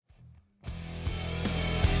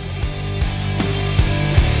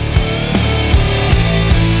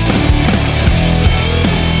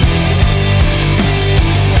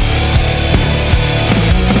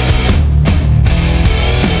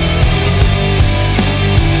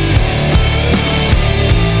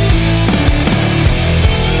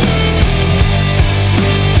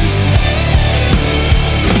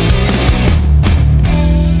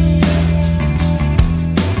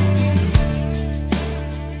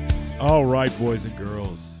All right, boys and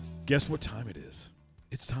girls, guess what time it is?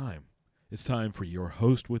 It's time. It's time for your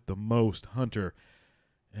host with the most, Hunter,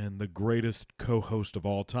 and the greatest co-host of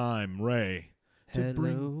all time, Ray.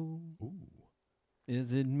 Hello,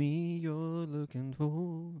 is it me you're looking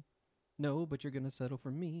for? No, but you're gonna settle for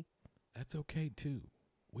me. That's okay too.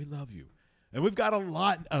 We love you, and we've got a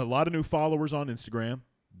lot of new followers on Instagram.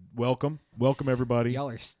 Welcome everybody. Y'all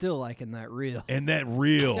are still liking that reel. And that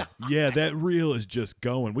reel, that reel is just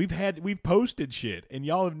going. We've posted shit, and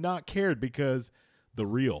y'all have not cared because the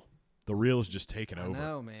reel is just taking over. I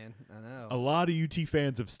know, man. I know. A lot of UT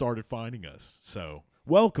fans have started finding us. So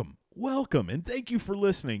welcome, and thank you for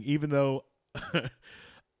listening, even though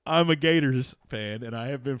I'm a Gators fan, and I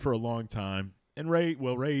have been for a long time. And Ray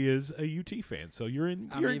is a UT fan, so you're in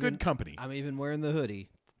good company. I'm even wearing the hoodie.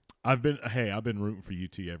 I've been rooting for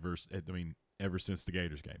UT ever since the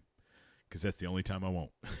Gators game, because that's the only time I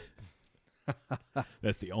won't.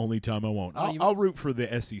 That's the only time I won't. I'll root for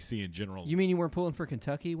the SEC in general. You mean you weren't pulling for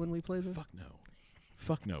Kentucky when we played them?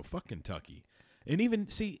 Fuck no. Fuck Kentucky. And even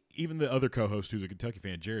the other co-host who's a Kentucky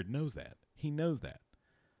fan, Jared, knows that. He knows that.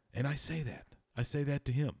 And I say that. I say that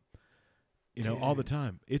to him. You know, all the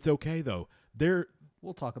time. It's okay though.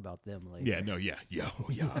 We'll talk about them later.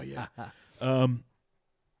 Yeah.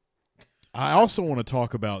 I also want to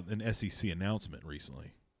talk about an SEC announcement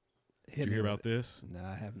recently. Did you hear about this? No,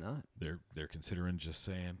 I have not. They're considering just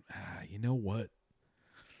saying, you know what?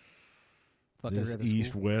 Fuck this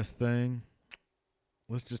East-West thing,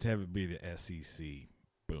 let's just have it be the SEC.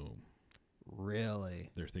 Boom.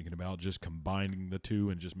 Really? They're thinking about just combining the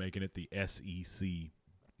two and just making it the SEC.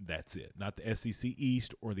 That's it. Not the SEC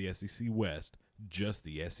East or the SEC West, just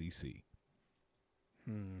the SEC.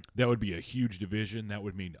 That would be a huge division. That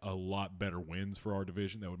would mean a lot better wins for our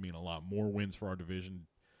division. That would mean a lot more wins for our division.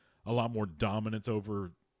 A lot more dominance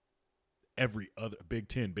over every other Big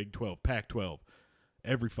 10, Big 12, Pac-12,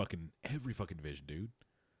 every fucking division, dude.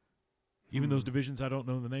 Even those divisions I don't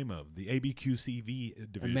know the name of. The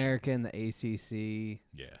ABQCV division. American, the ACC.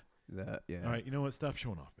 Yeah. Yeah. All right, you know what? Stop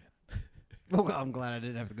showing off, man. Well, I'm glad I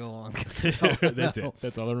didn't have to go on. That's it.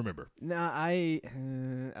 That's all I remember. Nah,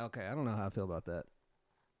 okay. I don't know how I feel about that.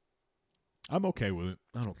 I'm okay with it.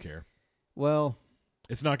 I don't care. Well,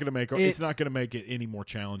 it's not going to make it any more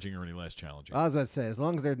challenging or any less challenging. I was about to say, as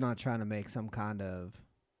long as they're not trying to make some kind of,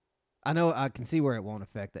 I know I can see where it won't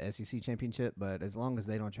affect the SEC championship, but as long as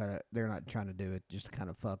they're not trying to do it just to kind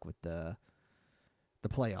of fuck with the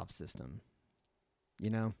playoff system, you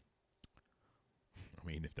know. I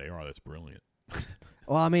mean, if they are, that's brilliant.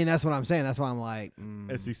 Well, I mean, that's what I'm saying. That's why I'm like,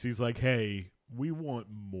 SEC's like, hey, we want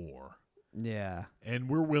more. Yeah. And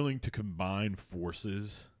we're willing to combine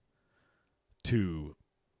forces to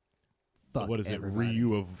fuck what is everybody. it?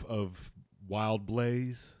 Ryu of Wild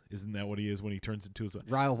Blaze? Isn't that what he is when he turns into his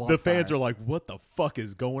Ryu Wildfire? The fans are like, what the fuck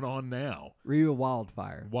is going on now? Ryu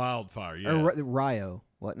Wildfire. Wildfire, yeah. Or Ryo,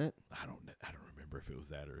 wasn't it? I don't remember if it was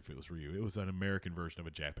that or if it was Ryu. It was an American version of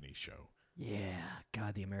a Japanese show. Yeah.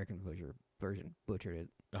 God, the American version butchered it.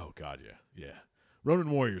 Oh God, yeah.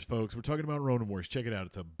 Ronin Warriors, folks. We're talking about Ronin Warriors. Check it out.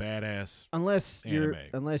 It's a badass anime.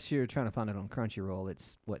 Unless you're trying to find it on Crunchyroll,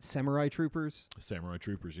 it's what, Samurai Troopers? Samurai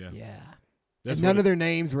Troopers, yeah. Yeah. That's and none of their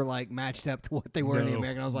names were like matched up to what they were in the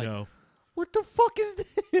American. I was like, what the fuck is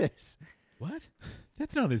this? What?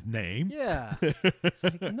 That's not his name. Yeah. It's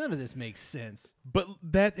like, none of this makes sense. But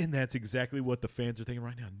that's exactly what the fans are thinking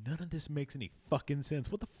right now. None of this makes any fucking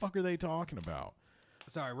sense. What the fuck are they talking about?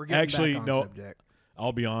 Sorry, we're getting back on subject.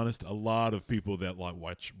 I'll be honest, a lot of people that like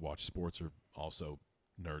watch sports are also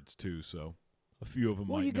nerds too, so a few of them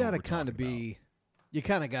might know what we're talking about. You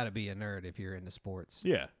kind of got to be a nerd if you're into sports.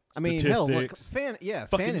 Yeah. I mean, hell, look, fantasy.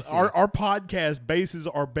 Our podcast bases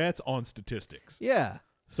our bets on statistics. Yeah.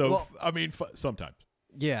 So, sometimes.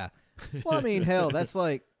 Yeah. Well, I mean, hell, that's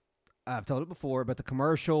like, I've told it before, but the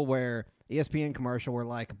commercial ESPN commercial where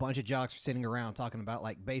like a bunch of jocks are sitting around talking about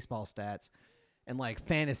like baseball stats and like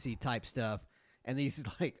fantasy type stuff. And these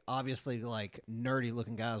like obviously like nerdy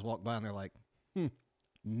looking guys walk by and they're like,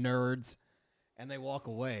 nerds. And they walk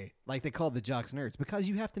away. Like they call the jocks nerds because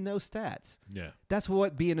you have to know stats. Yeah. That's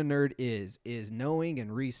what being a nerd is knowing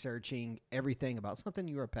and researching everything about something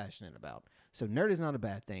you are passionate about. So nerd is not a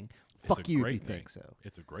bad thing. Fuck you if you think so.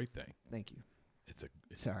 It's a great thing. Thank you. It's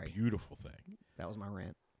Sorry. a beautiful thing. That was my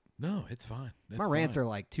rant. No, it's fine. My rants are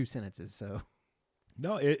like 2 sentences, so.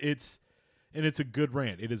 No, it's a good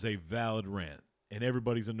rant. It is a valid rant. And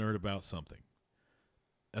everybody's a nerd about something.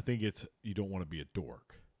 I think you don't want to be a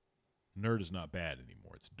dork. Nerd is not bad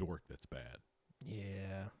anymore. It's dork that's bad.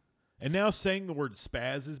 Yeah. And now saying the word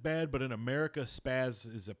spaz is bad, but in America,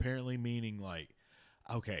 spaz is apparently meaning like,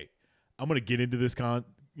 okay, I'm going to get into this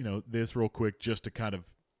this real quick just to kind of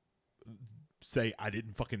say I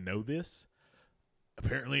didn't fucking know this.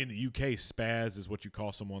 Apparently in the UK, spaz is what you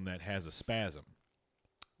call someone that has a spasm.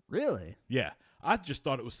 Really? Yeah. I just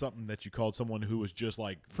thought it was something that you called someone who was just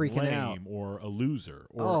like Freaking lame out. or a loser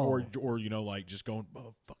or like just going,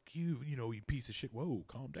 oh, fuck you, you piece of shit. Whoa,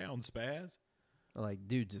 calm down, spaz. Like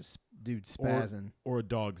dude spazzing. Or a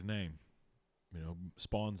dog's name.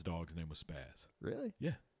 Spawn's dog's name was Spaz. Really?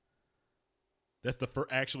 Yeah. That's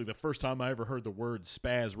actually the first time I ever heard the word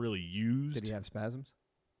spaz really used. Did he have spasms?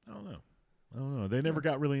 I don't know. They never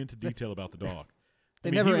got really into detail about the dog.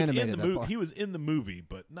 Never animated that part. He was in the movie,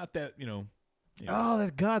 but not that, Oh,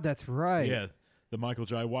 that's right. Yeah, the Michael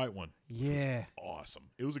Jai White one. Yeah. Awesome.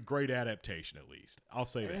 It was a great adaptation, at least. I'll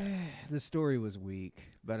say that. The story was weak,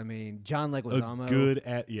 but I mean, John Leguizamo. A good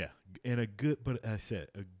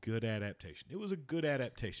adaptation. It was a good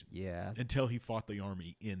adaptation. Yeah. Until he fought the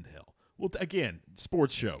army in hell. Well, again,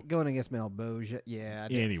 sports show. Going against Malboja. Yeah.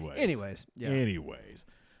 Anyways. Yeah. Anyways.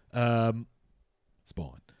 Spawn.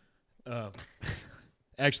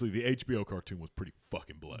 Actually, the HBO cartoon was pretty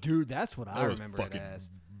fucking bloody. Dude, that's what I was remember fucking it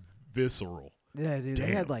as. Visceral. Yeah, dude. Damn.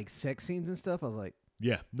 They had like sex scenes and stuff. I was like,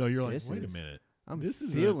 yeah. No, you're like, This wait a is- minute. I'm This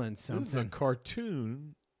is feeling This is a something.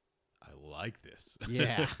 cartoon. I like this.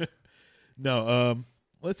 Yeah. No,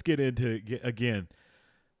 let's get into again.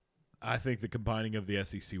 I think the combining of the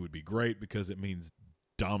SEC would be great because it means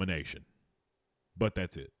domination. But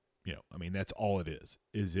that's it. That's all it is.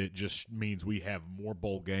 It just means we have more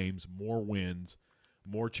bowl games, more wins,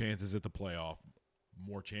 more chances at the playoff,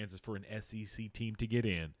 more chances for an SEC team to get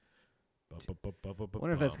in. I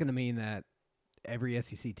wonder if that's going to mean that every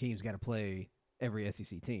SEC team's got to play every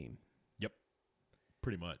SEC team. Yep.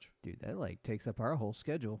 Pretty much. Dude, that like takes up our whole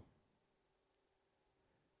schedule.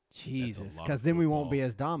 Jesus, lot because of then we won't football. be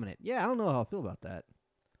as dominant. Yeah, I don't know how I feel about that.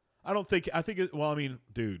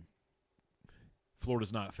 Dude,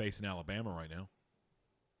 Florida's not facing Alabama right now.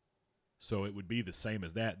 So it would be the same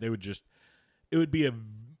as that. It would be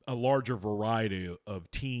a larger variety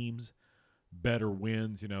of teams, better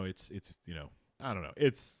wins. It's I don't know.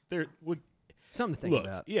 It's there. Something to think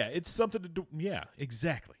about. Yeah, it's something to do. Yeah,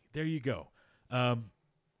 exactly. There you go.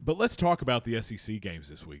 But let's talk about the SEC games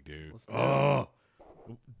this week, dude. Let's do it.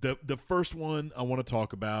 The first one I want to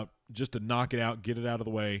talk about, just to knock it out, get it out of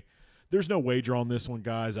the way. There's no wager on this one,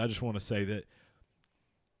 guys. I just want to say that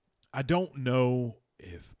I don't know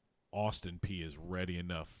if Austin Peay is ready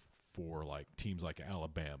enough for like teams like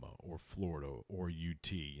Alabama or Florida or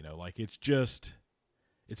UT. It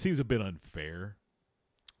seems a bit unfair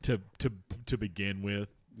to begin with.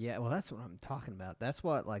 Yeah, well, that's what I'm talking about. That's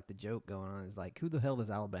what like the joke going on is like, who the hell does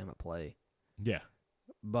Alabama play? Yeah.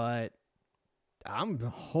 But I'm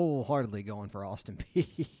wholeheartedly going for Austin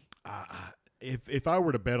Peay. If I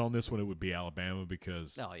were to bet on this one, it would be Alabama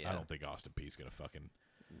because Oh, yeah. I don't think Austin Peay's going to fucking.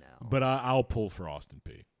 No. But I'll pull for Austin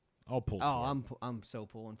Peay. I'll pull. for him. I'm so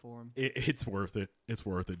pulling for him. It's worth it. It's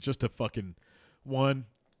worth it. Just to fucking one,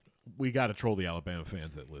 we got to troll the Alabama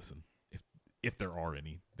fans that listen, if there are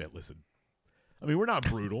any that listen. I mean, we're not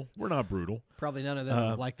brutal. We're not brutal. Probably none of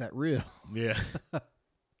them like that real. Yeah.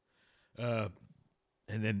 And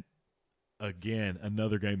then again,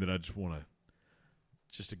 another game that I just want to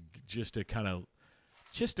just to kind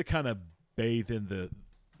of bathe in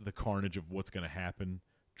the carnage of what's going to happen.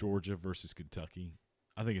 Georgia versus Kentucky.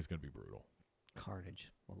 I think it's going to be brutal.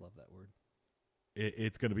 Carnage. I love that word.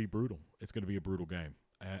 It's going to be brutal. It's going to be a brutal game.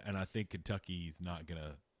 And I think Kentucky's not going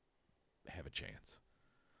to have a chance.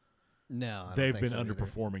 No, I They've don't been think so either.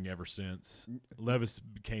 underperforming ever since. Levis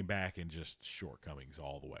came back and just shortcomings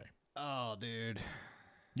all the way. Oh, dude.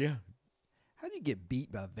 Yeah. How do you get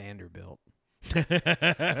beat by Vanderbilt?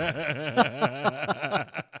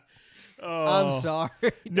 Oh. I'm sorry.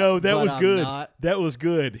 No, that but was I'm good. not. That was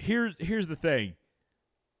good. Here's the thing.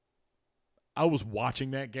 I was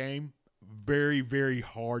watching that game very, very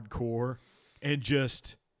hardcore, and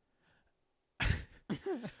just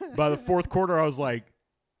by the fourth quarter, I was like,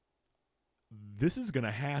 this is going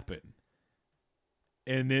to happen.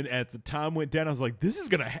 And then as the time went down, I was like, this is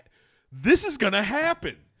going to happen. This is going to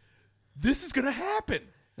happen.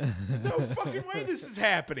 No fucking way this is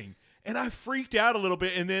happening. And I freaked out a little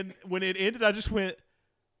bit. And then when it ended, I just went,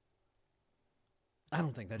 I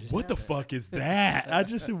don't think that just what the happened. fuck is that? I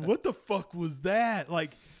just said, what the fuck was that?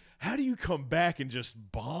 Like, how do you come back and just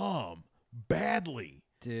bomb badly?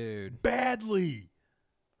 Dude. Badly.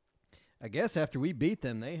 I guess after we beat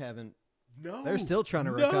them, they haven't. No. They're still trying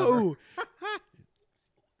to no. recover.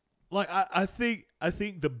 Like, I think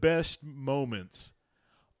the best moments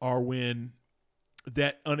are when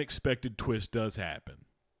that unexpected twist does happen.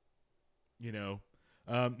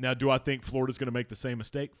 Now, do I think Florida's going to make the same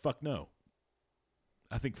mistake? Fuck no.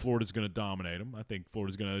 I think Florida's going to dominate them. I think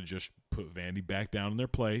Florida's going to just put Vandy back down in their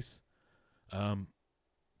place.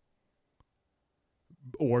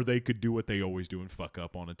 Or they could do what they always do and fuck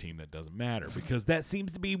up on a team that doesn't matter, because that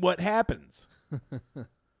seems to be what happens.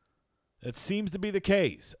 It seems to be the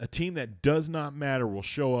case. A team that does not matter will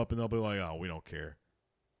show up and they'll be like, oh, we don't care.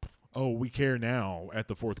 Oh, we care now at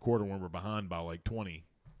the fourth quarter when we're behind by like 20.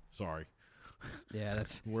 Sorry. Yeah,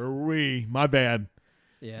 that's Where were we? My bad.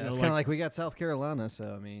 yeah. It's kind of like we got South Carolina,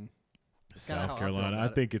 so I mean, kinda how South I feel Carolina. I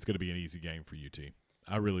about it. think it's going to be an easy game for UT.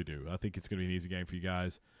 I really do. I think it's going to be an easy game for you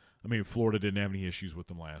guys. I mean, Florida didn't have any issues with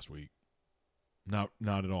them last week. Not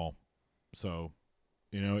at all. So,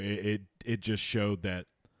 it just showed that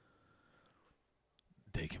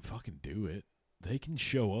they can fucking do it. They can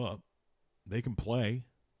show up. They can play.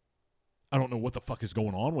 I don't know what the fuck is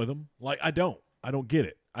going on with them. Like, I don't get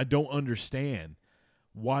it. I don't understand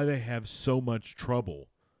why they have so much trouble.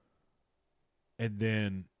 And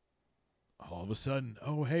then all of a sudden,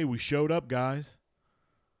 oh, hey, we showed up, guys.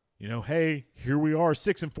 Hey, here we are,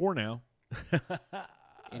 6-4 now.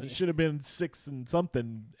 It should have been 6 and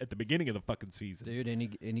something at the beginning of the fucking season. Dude,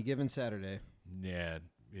 any given Saturday. Yeah.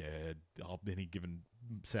 Any given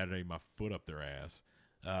Saturday, my foot up their ass.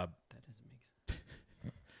 That doesn't make sense.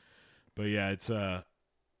 But yeah,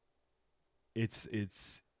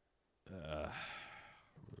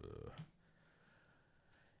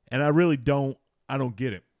 and I really don't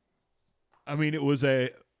get it. I mean, it was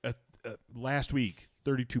a last week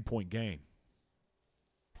 32-point game.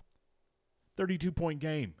 32-point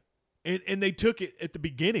game. And they took it at the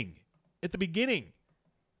beginning.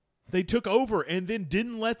 They took over and then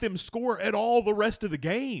didn't let them score at all the rest of the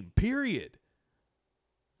game, period.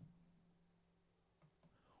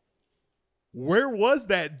 Where was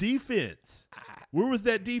that defense? Where was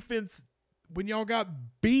that defense when y'all got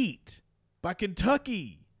beat by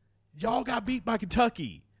Kentucky? Y'all got beat by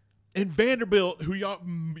Kentucky. And Vanderbilt, who y'all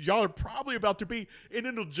are probably about to beat. And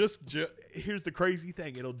it'll here's the crazy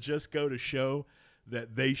thing. It'll just go to show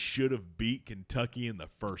that they should have beat Kentucky in the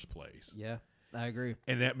first place. Yeah, I agree.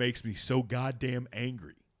 And that makes me so goddamn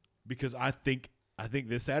angry, because I think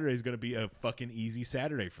this Saturday is going to be a fucking easy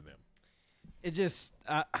Saturday for them. It just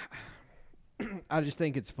I just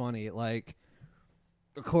think it's funny. Like,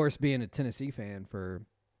 of course, being a Tennessee fan for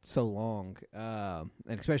so long, and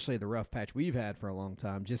especially the rough patch we've had for a long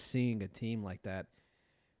time, just seeing a team like that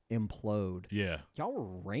implode. Yeah. Y'all were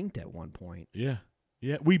ranked at one point. Yeah.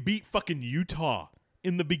 Yeah. We beat fucking Utah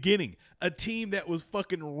in the beginning, a team that was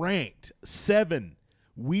fucking ranked 7.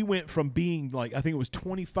 We went from being like, I think it was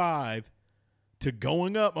 25 to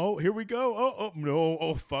going up. Oh, here we go. Oh, no.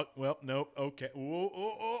 Oh, fuck. Well, no. Okay.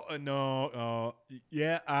 No.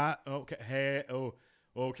 Yeah. Okay. Hey. Oh,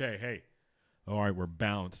 okay. Hey. All right. We're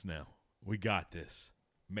balanced now. We got this.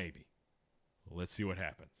 Maybe. Let's see what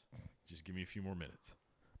happens. Just give me a few more minutes.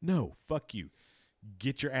 No. Fuck you.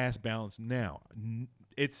 Get your ass balanced now.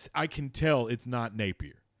 I can tell it's not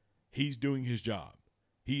Napier. He's doing his job.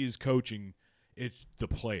 He is coaching. It's the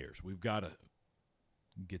players. We've got to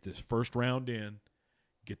get this first round in,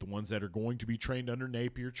 get the ones that are going to be trained under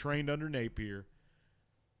Napier,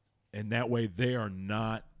 and that way they are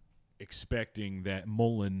not expecting that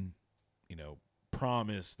Mullen,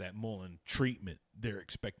 promise, that Mullen treatment. They're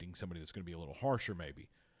expecting somebody that's going to be a little harsher maybe,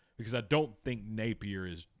 because I don't think Napier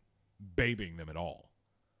is babying them at all.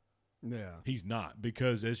 Yeah, he's not,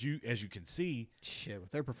 because as you can see, shit,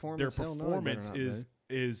 with their performance,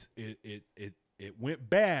 it went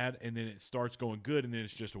bad, and then it starts going good, and then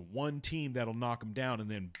it's just one team that'll knock them down, and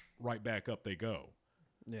then right back up they go.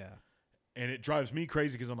 Yeah, and it drives me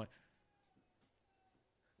crazy, because I'm like,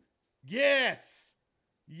 yes,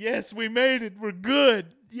 we made it, we're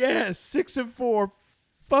good, yes, 6-4,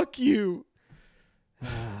 fuck you.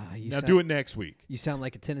 Now do it next week. You sound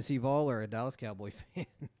like a Tennessee Vol or a Dallas Cowboy fan.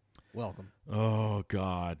 Welcome. Oh,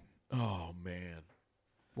 God. Oh, man.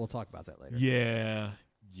 We'll talk about that later.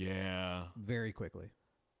 Yeah. Very quickly.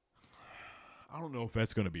 I don't know if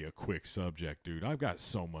that's going to be a quick subject, dude. I've got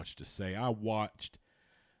so much to say. I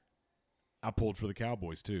pulled for the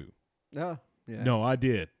Cowboys, too. Oh, yeah. No, I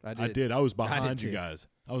did. I was behind you too. guys.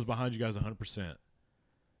 I was behind you guys 100%.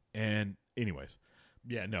 And anyways.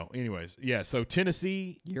 Yeah, so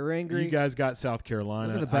Tennessee. You're angry? You guys got South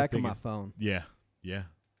Carolina. Look at the back of my phone. Yeah.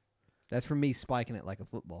 That's from me spiking it like a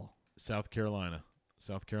football. South Carolina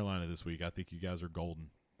this week. I think you guys are golden.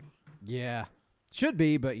 Yeah. Should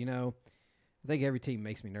be, but, I think every team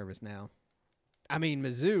makes me nervous now. I mean,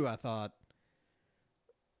 Mizzou, I thought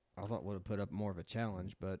would have put up more of a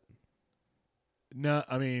challenge, but No,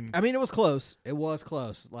 I mean, it was close. It was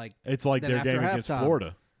close. Like it's like then their after game against halftime-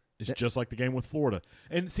 Florida. It's just like the game with Florida.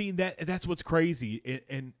 And see, that's what's crazy.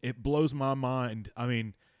 And it blows my mind. I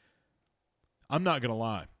mean, I'm not going to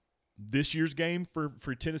lie. This year's game for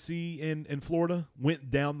Tennessee and Florida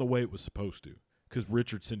went down the way it was supposed to, because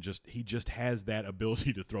Richardson just has that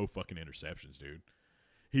ability to throw fucking interceptions, dude.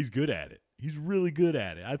 He's good at it. He's really good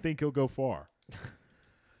at it. I think he'll go far.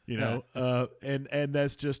 You know, and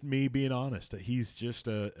that's just me being honest. He's just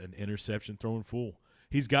an interception throwing fool.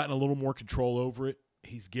 He's gotten a little more control over it.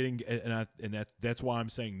 He's getting, that's why I'm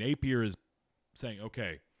saying Napier is saying,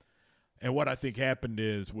 okay. And what I think happened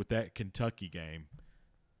is with that Kentucky game,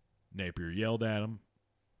 Napier yelled at him,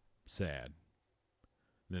 sad.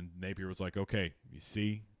 Then Napier was like, okay, you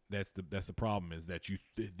see, that's the problem, is that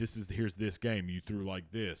here's this game. You threw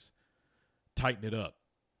like this. Tighten it up.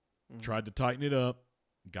 Tried to tighten it up.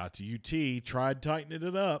 Got to UT, tried tightening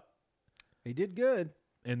it up. He did good.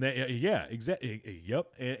 And yeah, exactly.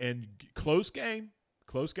 Yep. And close game,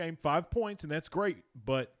 5 points, and that's great.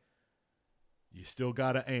 But you still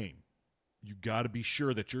got to aim. You got to be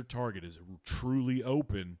sure that your target is truly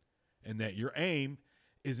open, and that your aim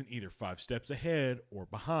isn't either 5 steps ahead or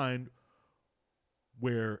behind,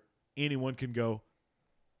 where anyone can go,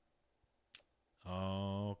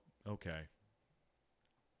 oh, okay.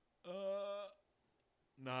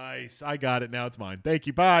 Nice. I got it. Now it's mine. Thank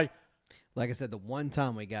you. Bye. Like I said, the one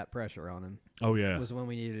time we got pressure on him Oh, yeah. was when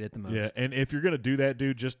we needed it the most. Yeah, and if you're going to do that,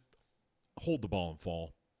 dude, just hold the ball and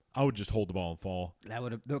fall. I would just hold the ball and fall.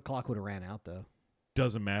 The clock would have ran out though.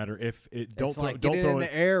 Doesn't matter if it It's don't like, don't get it throw in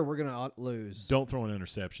the air. We're gonna lose. Don't throw an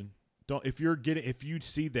interception. Don't if you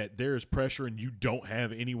see that there is pressure and you don't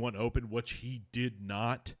have anyone open, which he did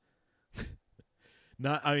not.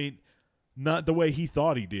 Not the way he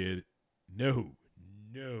thought he did. No.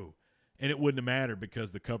 And it wouldn't have mattered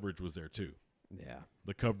because the coverage was there too. Yeah.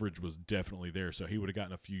 The coverage was definitely there, so he would have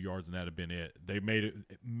gotten a few yards, and that would have been it. They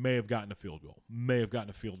may have gotten a field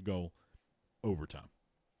goal, overtime.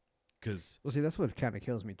 Well, see, that's what kind of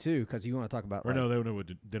kills me too, because you want to talk about. Or no, then it would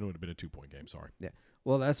have been a 2-point game. Sorry. Yeah.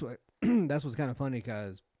 Well, that's what's kind of funny,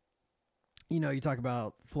 because, you talk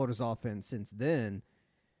about Florida's offense since then.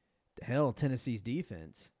 Hell, Tennessee's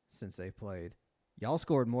defense since they played. Y'all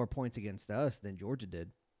scored more points against us than Georgia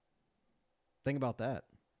did. Think about that.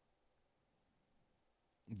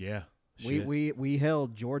 Yeah. We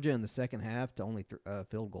held Georgia in the second half to only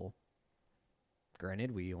field goal.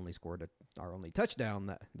 Granted, we only scored our only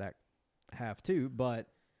touchdown that half too, but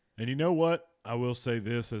and you know what? I will say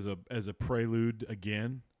this as a prelude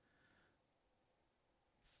again.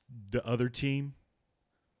 The other team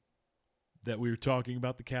that we were talking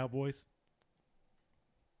about, the Cowboys.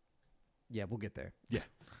 Yeah, we'll get there.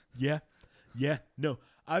 Yeah. No,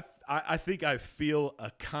 I think I feel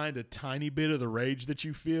a kind of tiny bit of the rage that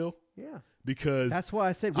you feel. Yeah, because that's why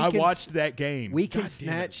I said I watched that game. We can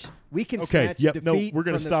snatch. We can okay. Snatch Yep. defeat. No, we're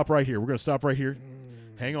gonna stop right here.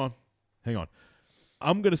 Hang on.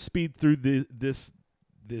 I'm gonna speed through this.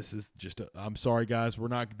 This is just. I'm sorry, guys. We're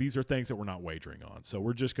not. These are things that we're not wagering on. So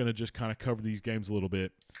we're just gonna kind of cover these games a little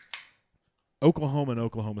bit. Oklahoma and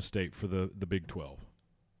Oklahoma State for the Big 12.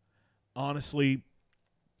 Honestly,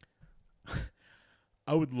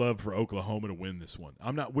 I would love for Oklahoma to win this one.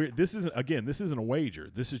 I'm not weird. This isn't a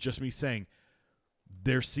wager. This is just me saying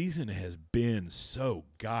their season has been so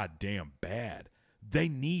goddamn bad. They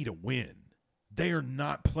need a win. They are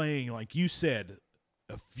not playing, like you said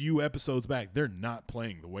a few episodes back, they're not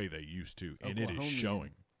playing the way they used to, and it is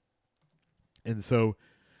showing. And so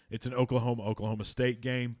it's an Oklahoma State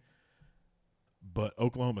game, but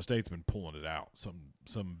Oklahoma State's been pulling it out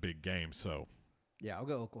some big games. So yeah, I'll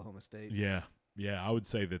go Oklahoma State. Yeah, I would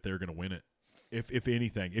say that they're going to win it. If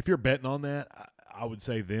anything, if you're betting on that, I would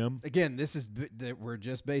say them. Again, we're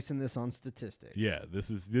just basing this on statistics. Yeah, this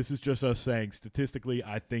is just us saying statistically,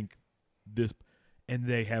 I think this, and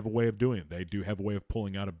they have a way of doing it. They do have a way of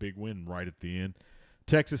pulling out a big win right at the end.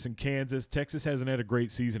 Texas and Kansas. Texas hasn't had a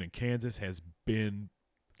great season, and Kansas has been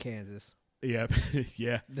Kansas. Yeah,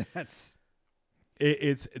 yeah. That's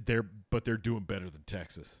but they're doing better than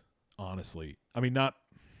Texas. Honestly, I mean not.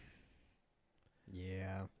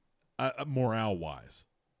 Yeah. Morale-wise,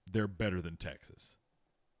 they're better than Texas.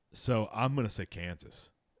 So I'm going to say Kansas.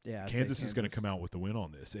 Yeah, Kansas is going to come out with the win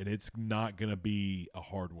on this, and it's not going to be a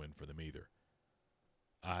hard win for them either.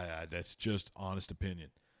 That's just honest opinion.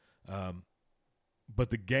 But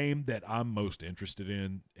the game that I'm most interested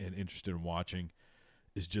in and interested in watching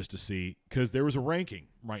is just to see, because there was a ranking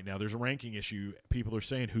right now. There's a ranking issue. People are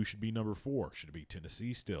saying who should be number 4. Should it be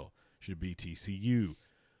Tennessee still? Should it be TCU?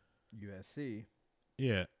 USC.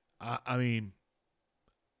 Yeah. I mean,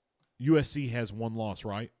 USC has one loss,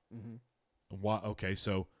 right? Mm-hmm. Why? Okay,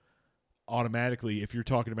 so automatically, if you're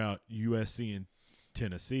talking about USC and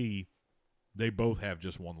Tennessee, they both have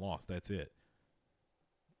just one loss. That's it.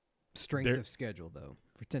 Strength of schedule, though,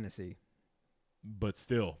 for Tennessee. But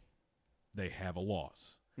still, they have a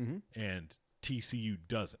loss. Mm-hmm. And TCU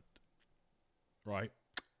doesn't. Right?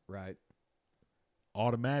 Right.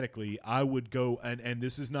 Automatically, I would go, and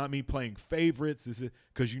this is not me playing favorites. This is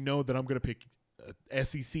because you know that I'm going to pick a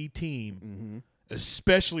SEC team,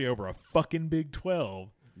 especially over a fucking Big 12.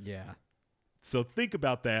 Yeah. So think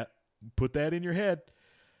about that. Put that in your head.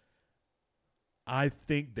 I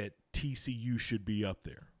think that TCU should be up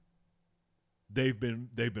there. They've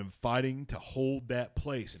been fighting to hold that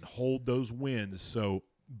place and hold those wins. So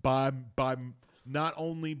by not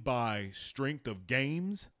only by strength of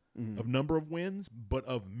games, of number of wins, but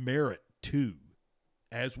of merit too,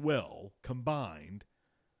 as well combined.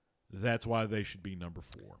 That's why they should be number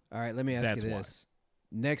 4. All right, let me ask you this: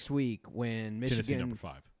 next week, when Michigan Tennessee number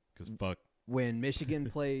 5, because fuck when Michigan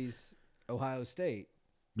plays Ohio State,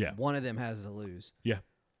 one of them has to lose. Yeah.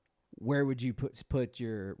 Where would you put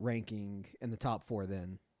your ranking in the top 4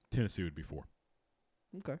 then? Tennessee would be 4.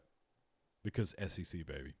 Okay. Because SEC,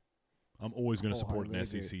 baby. I'm always going to support an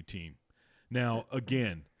Wholeheartedly SEC team. Now,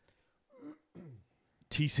 again,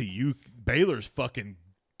 TCU, Baylor's fucking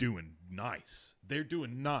doing nice. They're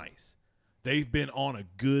doing nice. They've been on a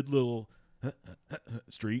good little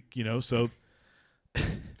streak, so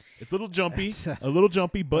it's a little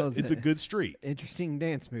jumpy, but it's a good streak. Interesting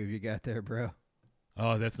dance move you got there, bro.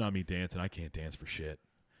 Oh, that's not me dancing. I can't dance for shit.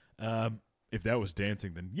 If that was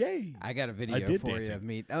dancing, then yay. I got a video for you of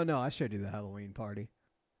me. Oh, no, I showed you the Halloween party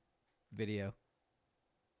video.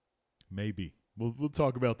 Maybe. We'll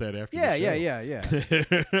talk about that after the show.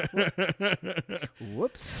 Yeah.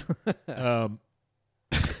 Whoops. I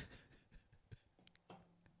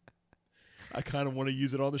kind of want to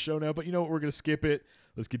use it on the show now, but you know what? We're going to skip it.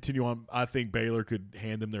 Let's continue on. I think Baylor could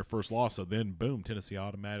hand them their first loss, so then, boom, Tennessee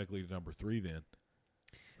automatically to number 3 then.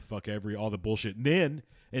 Fuck all the bullshit. And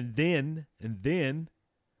then,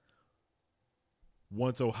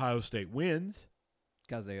 once Ohio State wins.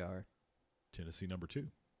 Because they are. Tennessee number 2.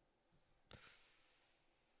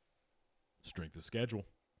 Strength of schedule.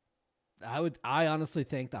 I honestly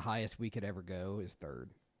think the highest we could ever go is 3rd.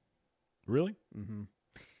 Really? Mm-hmm.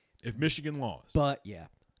 If Michigan lost. But, yeah.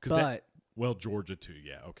 Well, Georgia too.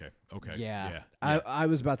 Yeah. Okay. Yeah. I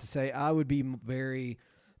was about to say I would be very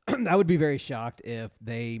shocked if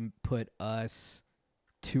they put us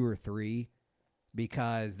 2 or 3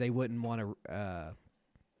 because they wouldn't want to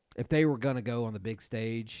if they were going to go on the big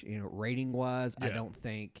stage, rating wise, I don't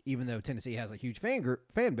think, even though Tennessee has a huge fan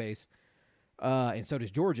base, and so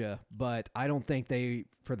does Georgia, but I don't think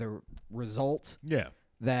for the result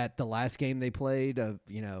that the last game they played of,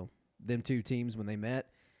 them 2 teams when they met,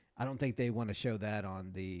 I don't think they want to show that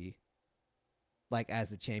on as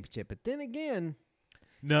the championship. But then again,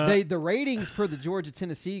 the ratings for the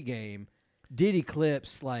Georgia-Tennessee game did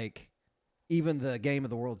eclipse even the game of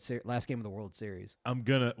the last game of the World Series.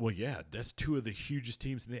 That's 2 of the hugest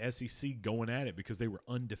teams in the SEC going at it because they were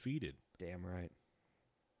undefeated. Damn right.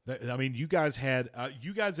 I mean, you guys have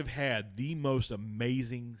had the most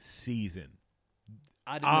amazing season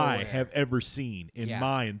I have ever seen in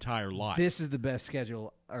my entire life. This is the best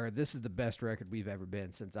schedule, or this is the best record we've ever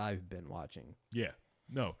been since I've been watching. Yeah.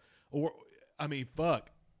 No.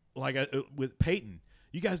 Fuck. With Peyton,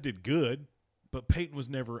 you guys did good, but Peyton was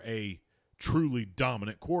never a truly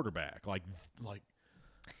dominant quarterback.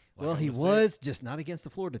 Well, he was just not against the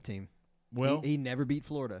Florida team. Well, he never beat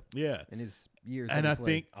Florida. Yeah. In his years. And I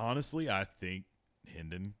think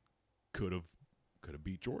Hendon could have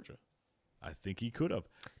beat Georgia. I think he could have.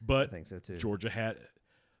 But I think so too. Georgia had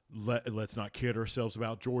let's not kid ourselves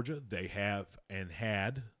about Georgia. They have and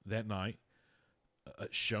had that night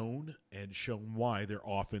shown why their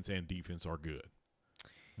offense and defense are good.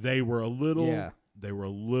 They were a little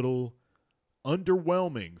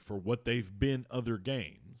underwhelming for what they've been other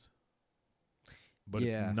games. But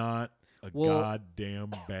it's not a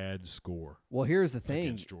goddamn bad score. Well, here's the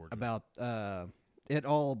thing about it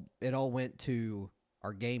all went to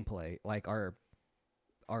our gameplay,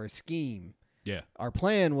 our scheme. Yeah. Our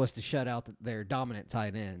plan was to shut out their dominant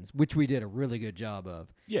tight ends, which we did a really good job of.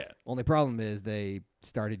 Yeah. Only problem is they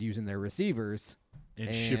started using their receivers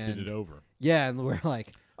and shifted it over. Yeah, and we're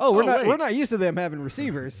like, we're not used to them having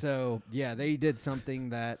receivers, so yeah, they did something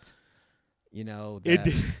that it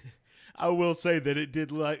did. I will say that it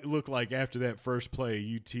did look like after that first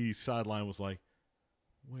play, UT sideline was like,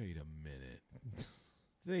 wait a minute.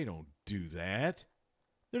 They don't do that.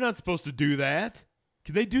 They're not supposed to do that.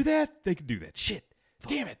 Can they do that? They can do that. Shit.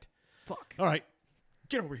 Damn it. Fuck. All right,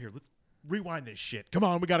 get over here. Let's rewind this shit. Come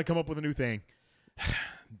on, we got to come up with a new thing.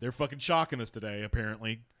 They're fucking shocking us today,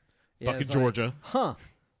 apparently. Yeah, Fucking it's like, Georgia. Huh.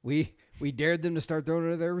 We dared them to start throwing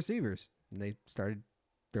to their receivers. And they started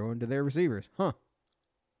throwing to their receivers. Huh.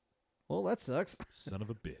 Well, that sucks. Son of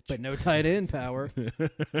a bitch. But no tight end power.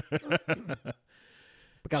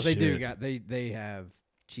 Because they do got they have,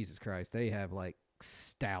 Jesus Christ, they have like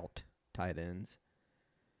stout tight ends.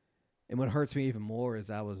 And what hurts me even more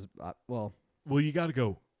is well, you got to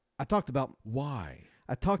go. I talked about Why?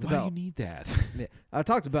 I talked Why about do you need that? yeah, I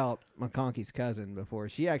talked about McConkey's cousin before.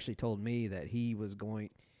 She actually told me that he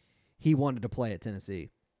wanted to play at Tennessee.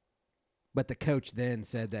 But the coach then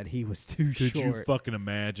said that he was too short. Could you fucking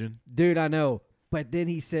imagine? Dude, I know. But then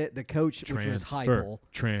he said the coach, which was Heupel.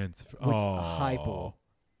 Transfer. Heupel.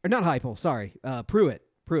 Or not Heupel, sorry. Pruitt.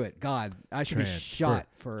 God, I should be shot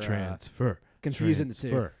for confusing the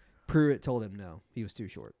two. Pruitt told him no. He was too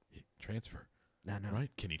short. Transfer. I know. Right?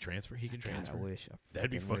 Can he transfer? He can transfer. God, I wish. That'd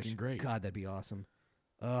be fucking great. God, that'd be awesome.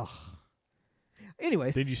 Ugh.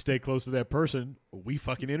 Anyways. Then you stay close to that person. We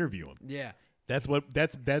fucking interview him. Yeah. That's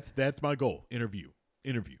my goal. Interview.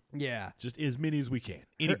 Yeah. Just as many as we can.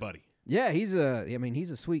 Anybody. Yeah, he's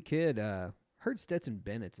a sweet kid. Heard Stetson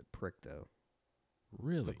Bennett's a prick though.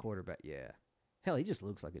 Really? The quarterback. Yeah. Hell, he just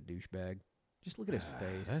looks like a douchebag. Just look at his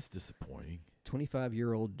face. That's disappointing.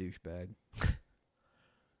 25-year-old douchebag.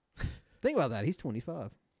 Think about that. He's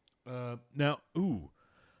 25. Now,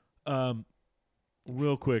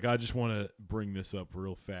 real quick, I just want to bring this up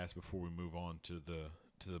real fast before we move on to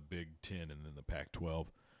the Big Ten and then the Pac-12.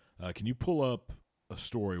 Can you pull up a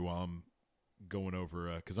story while I'm going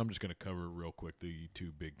over? Because I'm just going to cover real quick the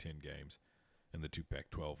 2 Big Ten games and the 2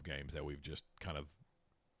 Pac-12 games that we've just kind of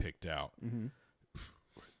picked out. Mm-hmm.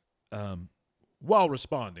 While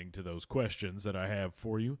responding to those questions that I have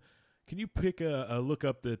for you, can you look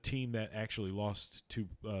up the team that actually lost to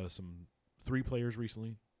some 3 players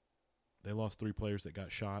recently? They lost 3 players that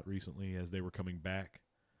got shot recently as they were coming back.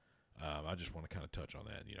 I just want to kind of touch on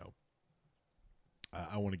that.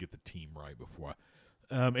 I want to get the team right before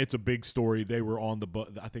it's a big story. They were on the bus.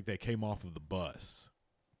 I think they came off of the bus.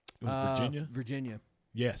 It was Virginia? Virginia.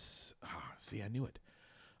 Yes. See, I knew it.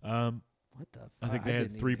 What the fuck? I think they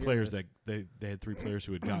had 3 players that they had 3 players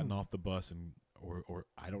who had gotten off the bus or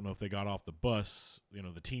I don't know if they got off the bus,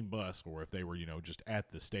 the team bus, or if they were, just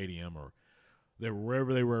at the stadium or they were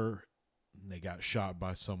wherever they were, and they got shot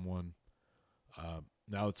by someone.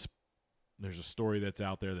 Now there's a story that's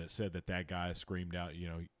out there that said that guy screamed out,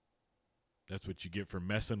 that's what you get for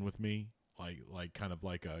messing with me. Like kind of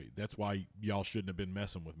like that's why y'all shouldn't have been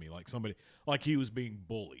messing with me. Like somebody, like he was being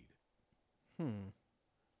bullied.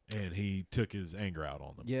 And he took his anger out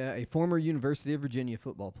on them. Yeah, a former University of Virginia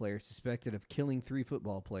football player suspected of killing 3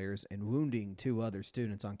 football players and wounding 2 other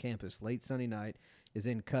students on campus late Sunday night is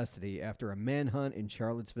in custody after a manhunt in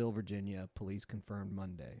Charlottesville, Virginia, police confirmed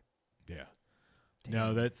Monday. Yeah. Damn.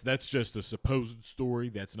 Now, that's just a supposed story.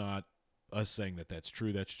 That's not us saying that that's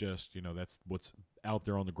true. That's just, that's what's out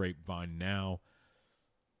there on the grapevine now.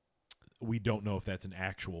 We don't know if that's an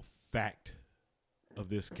actual fact of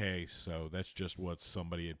this case, so that's just what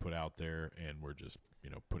somebody had put out there, and we're just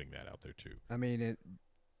putting that out there too. I mean,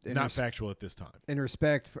 not factual at this time. In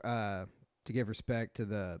respect, to give respect to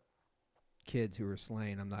the kids who were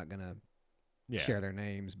slain, I'm not gonna share their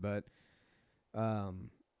names, but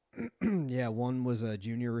yeah, one was a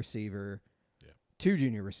junior receiver, 2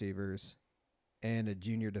 junior receivers, and a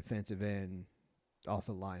junior defensive end,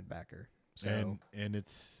 also linebacker. So and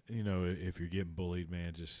it's if you're getting bullied,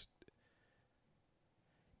 man, just.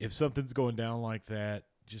 If something's going down like that,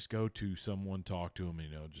 just go to someone, talk to them,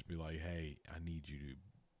 just be like, hey, I need you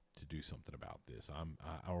to do something about this.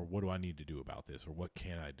 Or what do I need to do about this? Or what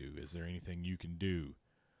can I do? Is there anything you can do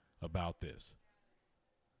about this?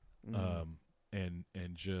 And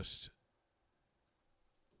just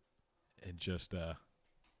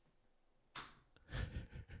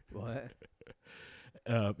what?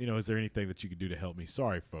 Is there anything that you can do to help me?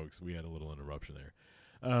 Sorry, folks, we had a little interruption there.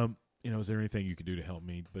 Is there anything you can do to help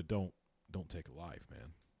me? But don't take a life,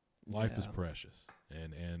 man. Life is precious,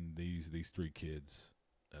 and these 3 kids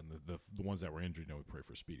and the ones that were injured, we pray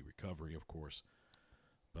for speedy recovery, of course.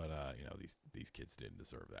 But these kids didn't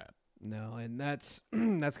deserve that. No, and that's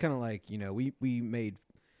that's kind of like we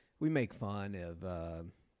make fun of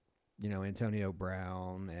Antonio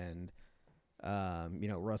Brown and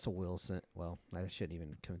Russell Wilson. Well, I shouldn't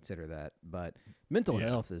even consider that, but mental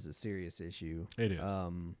health is a serious issue. It is.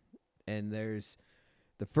 And there's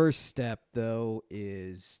the first step though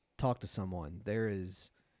is talk to someone. There is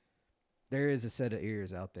a set of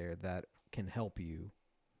ears out there that can help you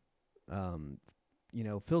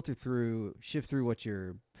shift through what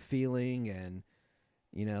you're feeling, and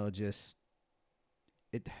just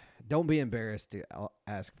don't be embarrassed to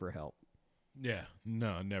ask for help. Yeah,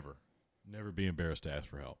 no, never be embarrassed to ask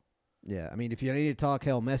for help. Yeah, I mean, if you need to talk,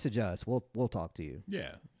 hell, message us. We'll talk to you.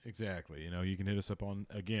 Yeah, exactly. You can hit us up on,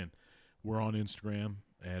 again, we're on Instagram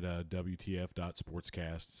at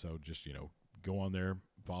WTF.sportscast. So just, go on there,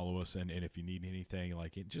 follow us. And if you need anything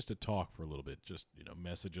like it, just to talk for a little bit, just,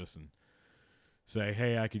 message us and say,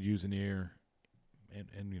 hey, I could use an ear.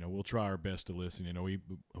 And we'll try our best to listen.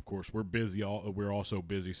 Of course, we're busy. We're also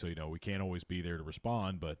busy, so, we can't always be there to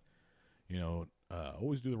respond. But,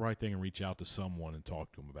 always do the right thing and reach out to someone and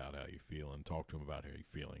talk to them about how you feel and talk to them about how you're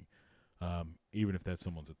feeling. Even if that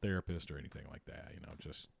someone's a therapist or anything like that,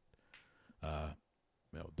 just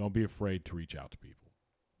don't be afraid to reach out to people.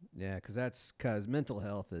 Yeah, because mental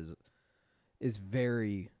health is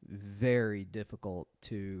very, very difficult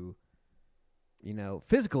to,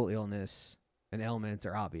 physical illness and ailments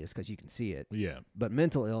are obvious because you can see it. Yeah. But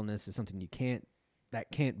mental illness is something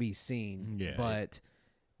that can't be seen. Yeah. But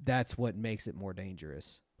that's what makes it more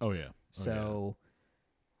dangerous. Oh, yeah. So,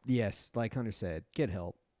 yes, like Hunter said, get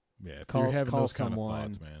help. Yeah, if you're having those kind of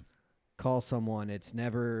thoughts, man. Call someone. It's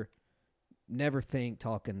never think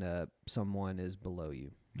talking to someone is below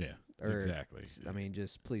you. Yeah, exactly. I mean,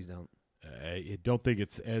 just please don't. I don't think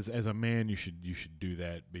it's as a man you should do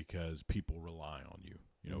that because people rely on you.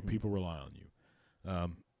 People rely on you.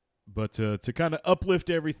 But to kind of uplift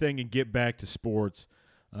everything and get back to sports,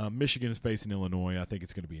 Michigan is facing Illinois. I think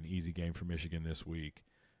it's going to be an easy game for Michigan this week,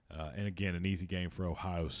 and again, an easy game for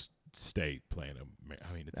Ohio State playing them.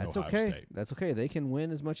 I mean, it's Ohio State. That's okay. They can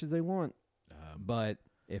win as much as they want, but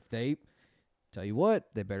if they tell you what,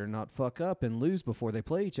 they better not fuck up and lose before they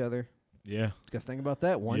play each other. Yeah, because think about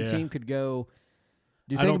that. One team could go.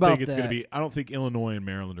 I don't think it's going to be. I don't think Illinois and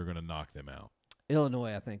Maryland are going to knock them out.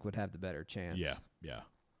 Illinois, I think, would have the better chance. Yeah,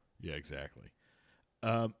 exactly.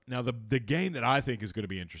 Now, the game that I think is going to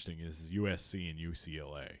be interesting is USC and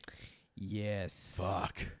UCLA. Yes.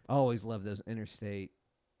 Fuck. I always love those interstate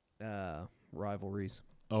rivalries.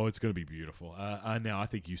 Oh, it's going to be beautiful. I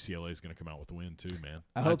think UCLA is going to come out with the win too, man.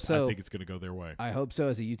 I hope so. I think it's going to go their way. I hope so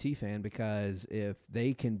as a UT fan, because if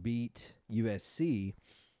they can beat USC,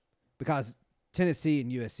 because Tennessee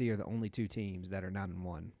and USC are the only two teams that are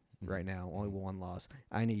 9-1 right now, only one loss.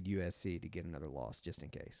 I need USC to get another loss just in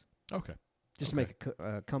case. Okay. Just to make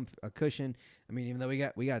a cushion. I mean, even though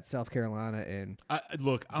we got South Carolina and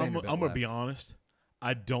look, I'm going to be honest.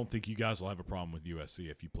 I don't think you guys will have a problem with USC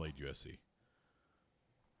if you played USC.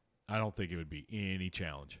 I don't think it would be any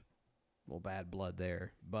challenge. Well, bad blood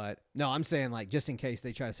there. But, no, I'm saying, like, just in case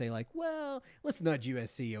they try to say, like, well, let's nudge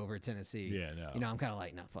USC over Tennessee. Yeah, no. I'm kind of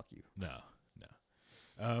like, no, fuck you. No.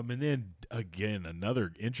 And then, again,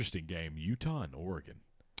 another interesting game, Utah and Oregon.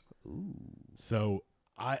 Ooh. So,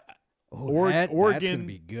 Oregon, that's going to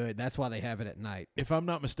be good. That's why they have it at night. If I'm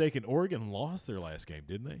not mistaken, Oregon lost their last game,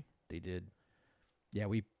 didn't they? They did. Yeah,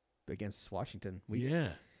 against Washington.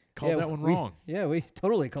 Called that one wrong. We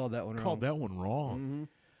totally called that one wrong. Called that one wrong. Mm-hmm.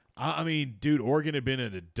 I mean, dude, Oregon had been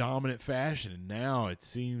in a dominant fashion, and now it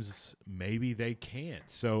seems maybe they can't.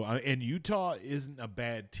 So, and Utah isn't a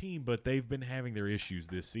bad team, but they've been having their issues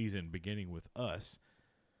this season, beginning with us.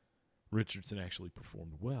 Richardson actually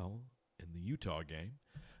performed well in the Utah game,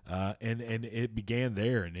 and it began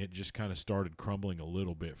there, and it just kind of started crumbling a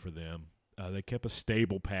little bit for them. They kept a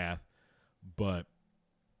stable path, but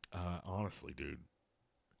honestly, dude.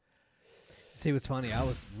 See, what's funny, I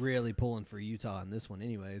was really pulling for Utah in this one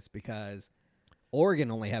anyways, because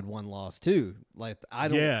Oregon only had one loss too. Like I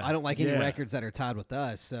don't like any records that are tied with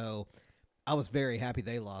us, so I was very happy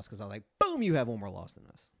they lost because I was like, boom, you have one more loss than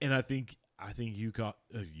us. And I think Utah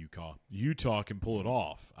can pull it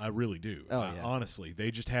off. I really do. Honestly,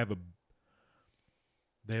 they just have a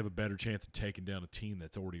better chance of taking down a team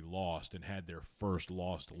that's already lost and had their first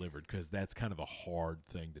loss delivered, because that's kind of a hard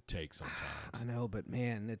thing to take sometimes. I know, but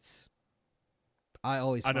man, I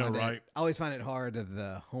always find it hard of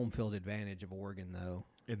the home field advantage of Oregon, though.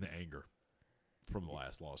 In the anger from the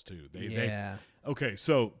last loss too. Okay,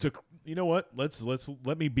 so you know what?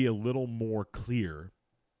 Let me be a little more clear.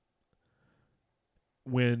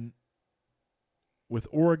 With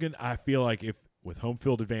Oregon, I feel like with home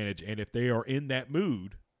field advantage, and if they are in that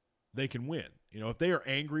mood, they can win. If they are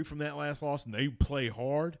angry from that last loss and they play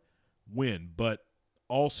hard, win. But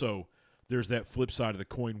also, there's that flip side of the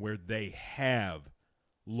coin where they have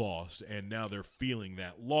lost, and now they're feeling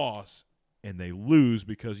that loss, and they lose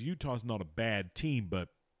because Utah's not a bad team, but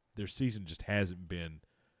their season just hasn't been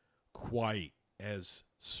quite as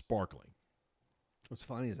sparkling. What's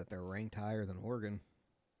funny is that they're ranked higher than Oregon.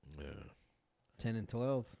 Yeah.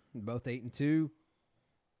 10-12, both 8-2.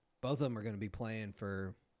 Both of them are going to be playing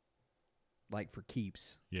for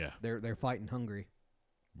keeps. Yeah. They're fighting hungry.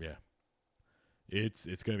 Yeah. It's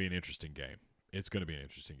going to be an interesting game. It's going to be an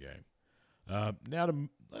interesting game. Now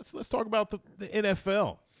let's talk about the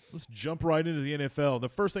NFL. Let's jump right into the NFL. The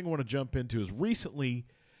first thing I want to jump into is recently,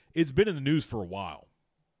 it's been in the news for a while.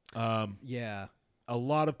 Yeah. A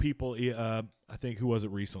lot of people, I think, who was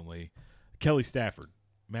it recently? Kelly Stafford,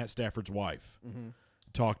 Matt Stafford's wife,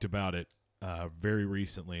 talked about it very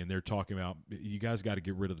recently, and they're talking about you guys got to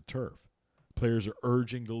get rid of the turf. Players are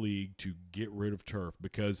urging the league to get rid of turf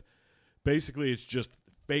because basically it's just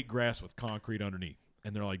fake grass with concrete underneath.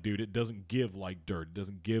 And they're like, dude, it doesn't give like dirt. It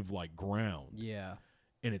doesn't give like ground. Yeah.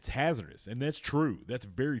 And it's hazardous. And that's true. That's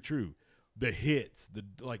very true. The hits,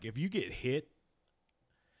 if you get hit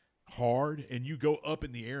hard and you go up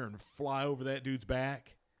in the air and fly over that dude's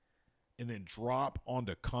back and then drop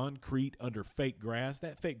onto concrete under fake grass,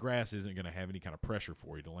 that fake grass isn't going to have any kind of pressure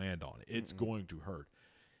for you to land on. It's going to hurt.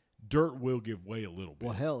 Dirt will give way a little bit.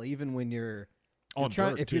 Well, hell, even when you're on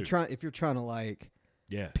trying, dirt, if you're trying to like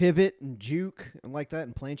yeah, pivot and juke and like that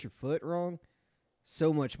and plant your foot wrong,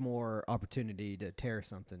 so much more opportunity to tear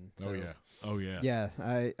something. So, Oh yeah. Yeah,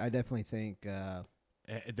 I definitely think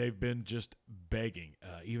they've been just begging.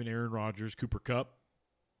 Even Aaron Rodgers, Cooper Kupp,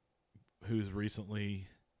 who's recently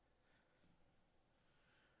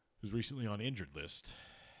on injured list.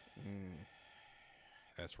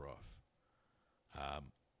 That's rough.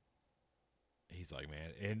 He's like,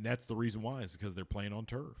 man, and that's the reason why is because they're playing on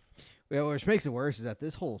turf. Well, which makes it worse is that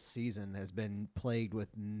this whole season has been plagued with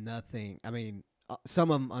nothing. I mean,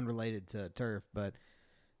 some of them unrelated to turf, but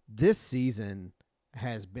this season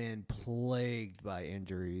has been plagued by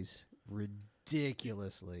injuries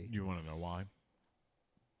ridiculously. You want to know why?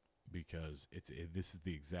 Because this is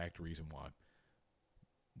the exact reason why.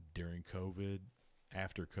 During COVID,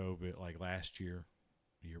 after COVID, like last year,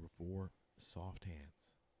 the year before, soft hands.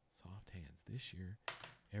 This year,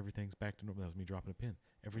 everything's back to normal. That was me dropping a pin.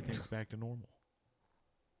 Everything's back to normal.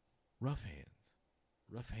 Rough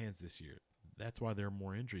hands this year. That's why there are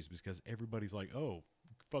more injuries, because everybody's like, oh,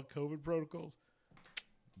 fuck COVID protocols.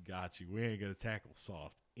 Got you. We ain't going to tackle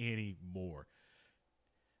soft anymore.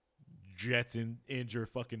 Jets injure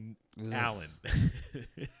fucking Allen.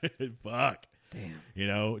 Fuck.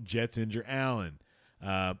 Damn. Jets injure Allen.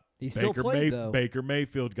 He still played, though. Baker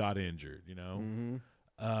Mayfield got injured,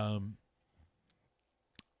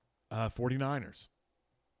 49ers.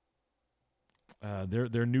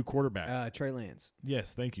 Their new quarterback. Trey Lance.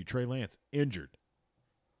 Yes, thank you. Trey Lance, injured.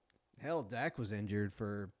 Hell, Dak was injured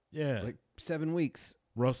for like 7 weeks.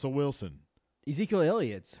 Russell Wilson. Ezekiel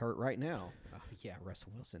Elliott's hurt right now. Oh, yeah,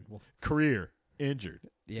 Russell Wilson. Well, career, injured.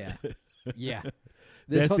 Yeah. Yeah.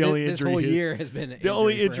 That's the only injury. This whole year has been the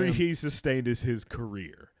only injury he sustained is his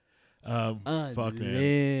career. Fuck,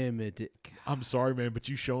 man. I'm sorry, man, but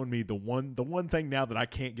you showing me the one thing now that I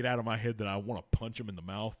can't get out of my head that I want to punch him in the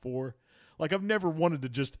mouth for. Like, I've never wanted to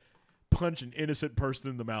just punch an innocent person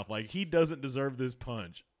in the mouth. Like, he doesn't deserve this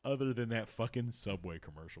punch other than that fucking Subway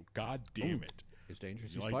commercial. God damn it. It's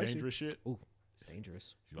dangerous. You like dangerous shit? Ooh, it's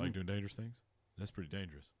dangerous. You like doing dangerous things? That's pretty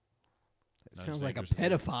dangerous. It sounds like a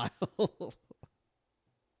pedophile.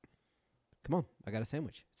 Come on, I got a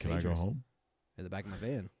sandwich. It's Can dangerous. I go home? In the back of my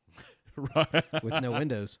van. Right. With no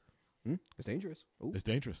windows. It's dangerous. Ooh. It's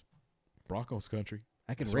dangerous. Broncos country.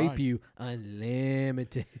 I can That's rape right. you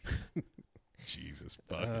unlimited. Jesus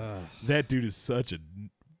fucking. That dude is such a.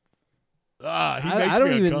 I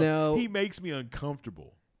don't even know. He makes me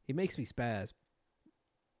uncomfortable. He makes me spaz.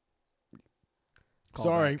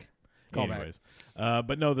 Sorry. Call Anyways,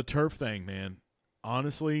 but no, the turf thing, man.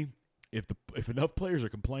 Honestly, if enough players are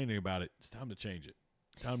complaining about it, it's time to change it.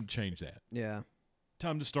 Time to change that. Yeah.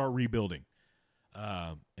 Time to start rebuilding,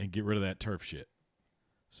 and get rid of that turf shit.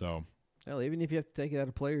 So. Hell, even if you have to take it out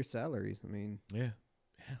of players' salaries, I mean. Yeah.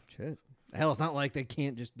 Shit. Hell, it's not like they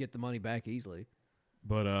can't just get the money back easily.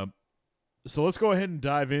 But so let's go ahead and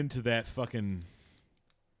dive into that fucking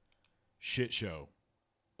shit show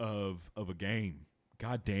of a game.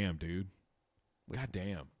 God damn, dude. God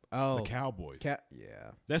damn. Oh, the Cowboys. Yeah.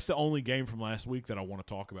 That's the only game from last week that I want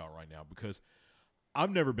to talk about right now, because I've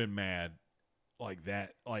never been mad like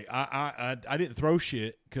that. Like I didn't throw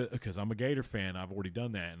shit because I'm a Gator fan. I've already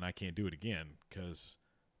done that, and I can't do it again because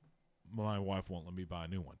my wife won't let me buy a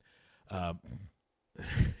new one.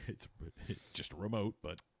 It's just a remote,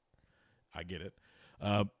 but I get it.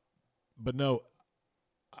 But no,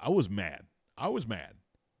 I was mad. I was mad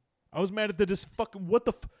at the fucking what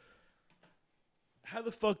the. How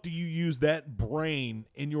the fuck do you use that brain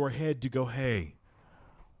in your head to go, hey,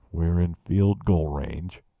 we're in field goal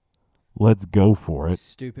range. let's go for it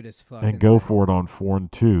Stupid as fuck. and go for it on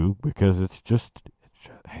 4-2 because it's just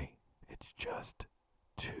it's just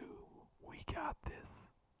 2. We got this.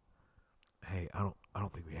 Hey, I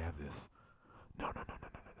don't think we have this. No.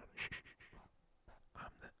 Shh. I'm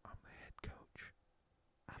the head coach.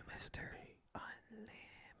 I'm Mr.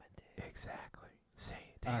 Unlimited. Exactly. See,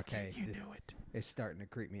 okay, you knew it. It's starting to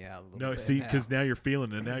creep me out a little No, bit. see, because now you're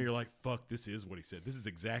feeling it. And now you're like, fuck, this is what he said. This is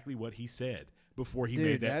exactly what he said before he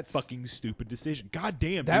made that that's- fucking stupid decision. God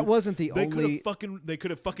damn, that dude. wasn't the They only.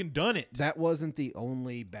 could have fucking done it. That wasn't the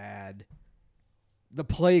only bad. The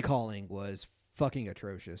play calling was fucking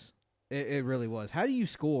atrocious. It really was. How do you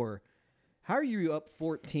score? How are you up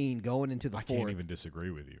 14 going into the I fourth? can't even disagree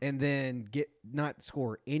with you. And then not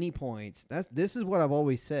score any points. This is what I've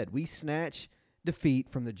always said. We snatch defeat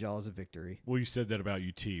from the jaws of victory. Well, you said that about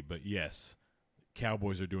UT, but yes,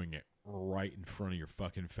 Cowboys are doing it right in front of your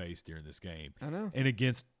fucking face during this game. I know. And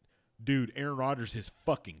against, dude, Aaron Rodgers has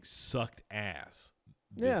fucking sucked ass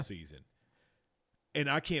this season. And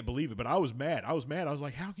I can't believe it, but I was mad. I was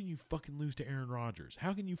like, how can you fucking lose to Aaron Rodgers?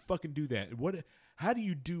 How can you fucking do that? How do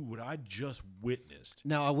you do what I just witnessed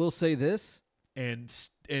Now I will say this. and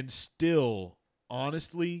still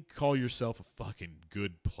honestly call yourself a fucking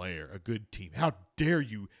good player, a good team? How dare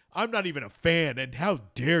you? I'm not even a fan, and how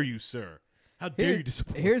dare you, sir? How dare you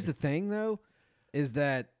disappoint Here's me? the thing, though, is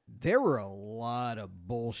that there were a lot of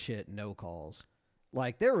bullshit no calls.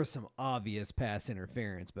 Like, there was some obvious pass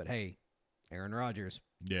interference, but hey, Aaron Rodgers,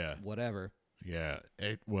 Yeah, whatever. yeah.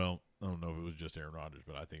 Well, I don't know if it was just Aaron Rodgers,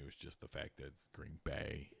 but I think it was just the fact that it's Green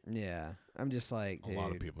Bay. Yeah, I'm just like, A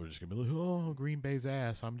lot of people are just gonna be like, "Oh, Green Bay's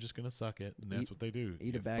ass. I'm just gonna suck it," and that's what they do.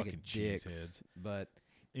 eat You a bag fucking of dicks. cheeseheads. But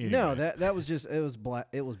Anyways. no, that was just it was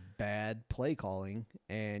bad play calling,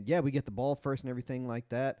 and yeah, we get the ball first and everything like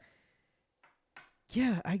that.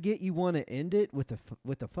 Yeah, I get you want to end it with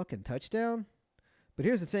the fucking touchdown, but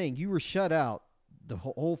here's the thing: you were shut out the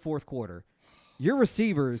whole fourth quarter. Your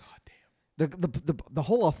receivers, the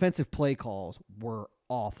whole offensive play calls were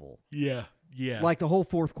awful. Yeah. Like the whole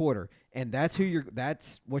fourth quarter, and that's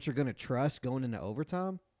what you're gonna trust going into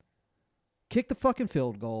overtime. Kick the fucking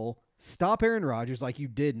field goal, stop Aaron Rodgers like you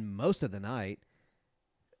did most of the night,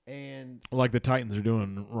 and Like the Titans are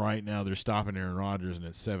doing right now. They're stopping Aaron Rodgers, and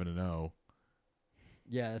it's 7-0.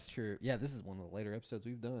 yeah, that's true. Yeah, this is one of the later episodes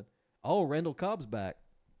we've done. Oh, Randall Cobb's back.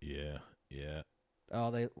 Yeah.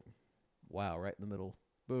 Oh, wow, right in the middle.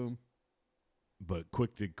 Boom. But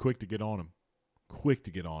quick to get on him. Quick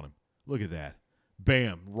to get on him. Look at that.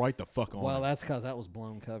 Bam! Right the fuck on Well, him. that's because that was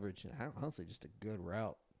blown coverage. Honestly, just a good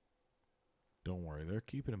route. Don't worry, they're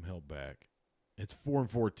keeping him held back. It's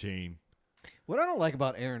 4-14. What I don't like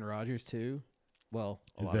about Aaron Rodgers too, well,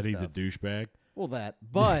 Is that he's a douchebag? well that,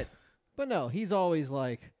 but no, he's always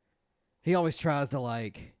like, he always tries to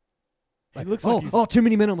like. He looks like he's, too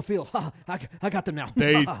many men on the field. Ha, I got them now.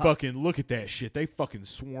 they fucking look at that shit. They fucking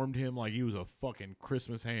swarmed him like he was a fucking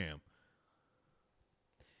Christmas ham.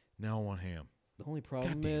 Now I want ham. The only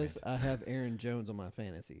problem damn is it. I have Aaron Jones on my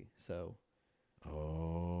fantasy, so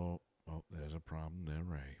Oh, there's a problem there,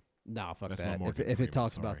 Ray. nah, fuck That's that. my Morgan If Freeman, it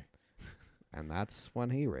talks about, sorry. and that's when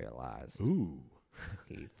he realized Ooh.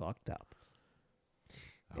 he fucked up.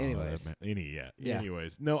 Oh, Anyways. yeah.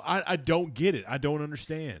 Anyways, no, I don't get it. I don't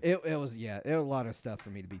understand. It was a lot of stuff for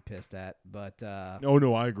me to be pissed at, but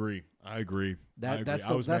No, I agree. I that's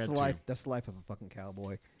was the mad life. too. That's the life of a fucking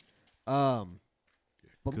cowboy.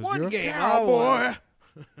 But 'Cause one you're a game, cowboy.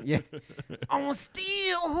 yeah, on a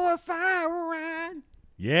steel horse I ride.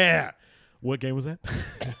 Yeah. What game was that?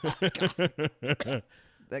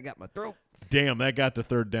 That got my throat. Damn, that got the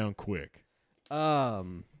third down quick.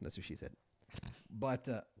 That's what she said. But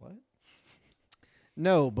what?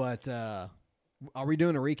 No, but are we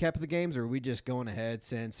doing a recap of the games, or are we just going ahead?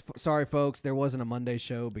 Since sorry, folks, there wasn't a Monday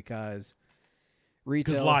show because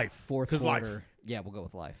retail life. fourth 'Cause quarter. life. Yeah, we'll go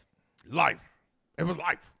with life. Life. It was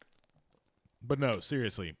life. But no,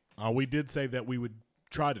 seriously. We did say that we would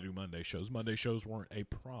try to do Monday shows. Monday shows weren't a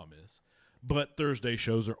promise. But Thursday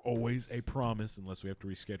shows are always a promise unless we have to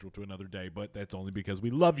reschedule to another day. But that's only because we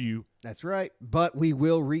love you. That's right. But we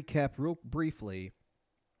will recap real briefly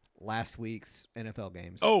last week's NFL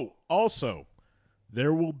games. Oh, also,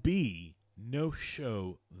 there will be no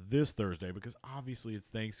show this Thursday because obviously it's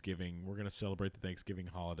Thanksgiving. We're going to celebrate the Thanksgiving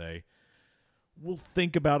holiday. We'll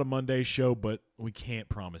think about a Monday show, but we can't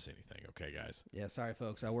promise anything. Okay, guys? Yeah, sorry,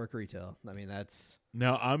 folks. I work retail. I mean, that's...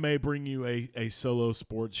 Now, I may bring you a solo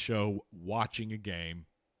sports show watching a game,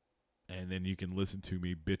 and then you can listen to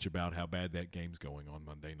me bitch about how bad that game's going on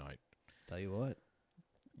Monday night. Tell you what.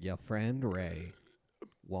 Your friend Ray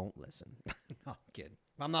won't listen. No, I'm kidding.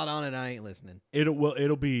 If I'm not on it, I ain't listening.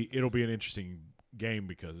 It'll be an interesting game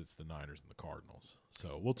because it's the Niners and the Cardinals.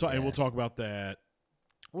 So we'll talk and we'll talk about that.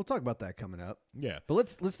 We'll talk about that coming up. Yeah. But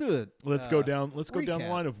let's do it. Let's go down the recap.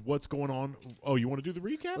 line of what's going on. Oh, you want to do the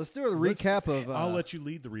recap? Let's do a recap of I'll let you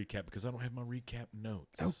lead the recap because I don't have my recap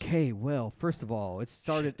notes. Okay, well, first of all, it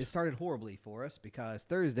started horribly for us because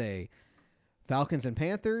Thursday, Falcons and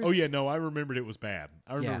Panthers. Oh yeah, no, I remembered it was bad.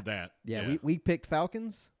 I remember that. Yeah, we picked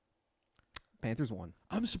Falcons. Panthers won.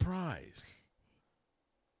 I'm surprised.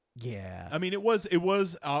 Yeah. I mean, it was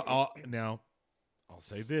now I'll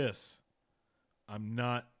say this. I'm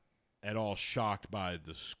not at all shocked by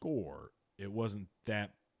the score. It wasn't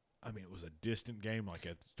that. I mean, it was a distant game, like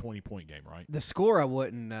a 20-point game, right? The score I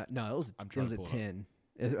wouldn't. No, it was. I'm trying it to was pull a it 10.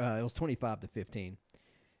 It was 25-15.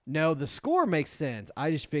 No, the score makes sense.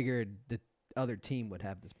 I just figured the other team would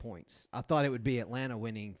have this points. I thought it would be Atlanta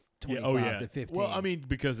winning 25-15. Well, I mean,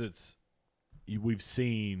 because we've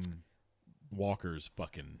seen Walker's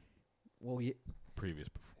fucking previous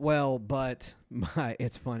performance. Well, but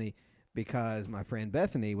it's funny because my friend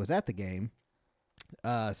Bethany was at the game.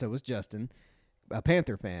 So was Justin, a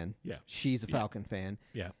Panther fan. Yeah. She's a Falcon fan.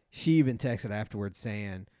 Yeah. She even texted afterwards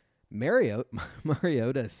saying,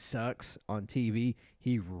 Mariota sucks on TV.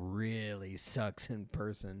 He really sucks in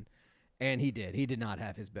person. And he did. He did not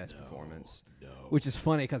have his best performance. No. Which is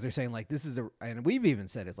funny because they're saying, like, this is and we've even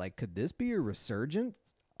said, it's like, could this be a resurgence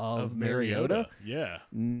of Mariota? Yeah.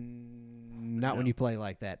 Not when you play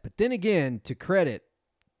like that. But then again, to credit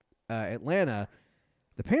Atlanta,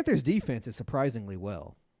 the Panthers' defense is surprisingly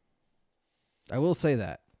well. I will say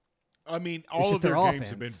that. I mean, all of their games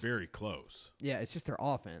have been very close. Yeah, it's just their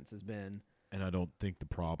offense has been. And I don't think the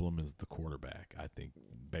problem is the quarterback. I think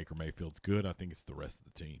Baker Mayfield's good. I think it's the rest of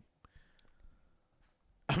the team.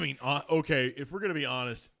 I mean, okay, if we're going to be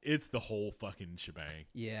honest, it's the whole fucking shebang.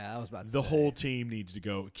 Yeah, I was about to say. The whole team needs to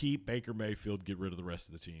go. Keep Baker Mayfield, get rid of the rest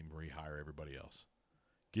of the team, rehire everybody else.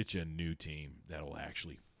 Get you a new team that'll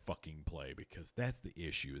actually fucking play, because that's the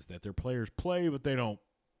issue, is that their players play, but they don't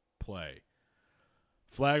play.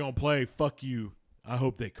 Flag on play, fuck you. I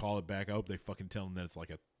hope they call it back. I hope they fucking tell them that it's like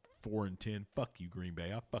a 4-10. Fuck you, Green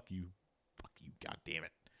Bay. Fuck you. God damn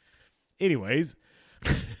it. Anyways,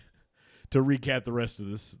 to recap the rest of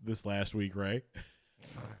this last week, Ray.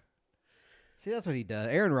 See, that's what he does.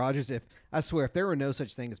 Aaron Rodgers, I swear, if there were no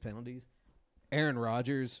such thing as penalties, Aaron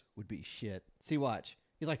Rodgers would be shit. See, watch.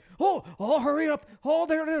 He's like, oh, hurry up. Oh,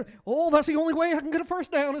 there. Oh, that's the only way I can get a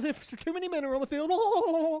first down is if too many men are on the field.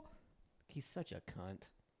 Oh. He's such a cunt.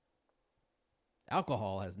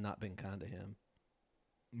 Alcohol has not been kind to him.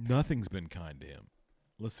 Nothing's been kind to him.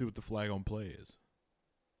 Let's see what the flag on play is.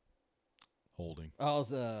 Holding. Oh,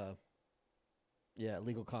 it was,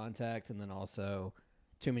 illegal contact, and then also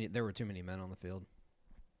there were too many men on the field.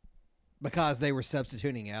 Because they were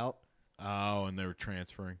substituting out. Oh, and they were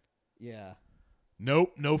transferring. Yeah.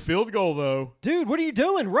 Nope, no field goal, though. Dude, what are you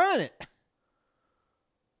doing? Run it.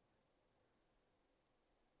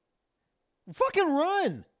 Fucking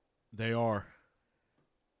run. They are.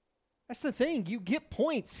 That's the thing. You get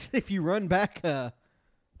points if you run back a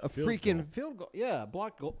freaking field goal. Yeah,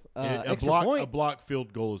 block goal. Extra point. A block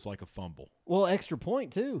field goal is like a fumble. Well, extra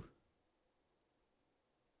point, too.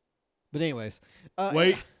 But anyways.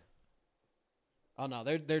 Wait. Oh, no,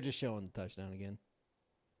 they're just showing the touchdown again.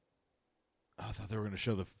 I thought they were going to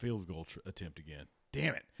show the field goal attempt again.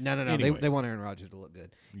 Damn it. No. They want Aaron Rodgers to look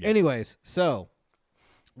good. Yeah. Anyways, so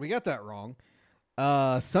we got that wrong.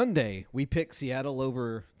 Sunday, we picked Seattle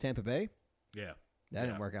over Tampa Bay. Yeah. That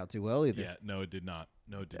didn't work out too well either. Yeah, no, it did not.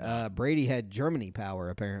 Not. Brady had Germany power,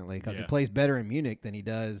 apparently, because he plays better in Munich than he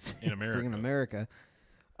does in America. In America.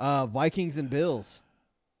 Vikings and Bills.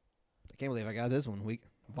 I can't believe I got this one.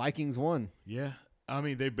 Vikings won. Yeah. I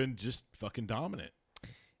mean, they've been just fucking dominant.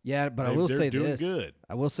 Yeah, but I will say doing this. Good.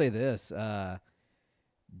 I will say this.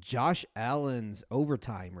 Josh Allen's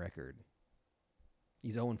overtime record.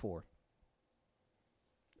 He's 0-4.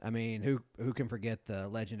 I mean, who can forget the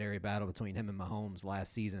legendary battle between him and Mahomes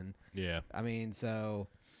last season? Yeah. I mean, so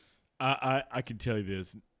I can tell you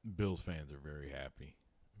this: Bills fans are very happy.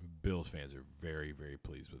 Bills fans are very, very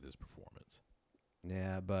pleased with his performance.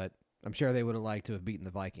 Yeah, but I'm sure they would have liked to have beaten the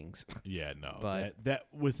Vikings. Yeah, no, but that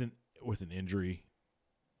with an injury.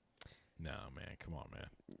 No, man, come on, man.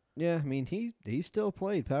 Yeah, I mean he still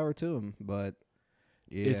played. Power to him, but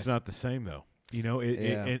yeah, it's not the same though. You know,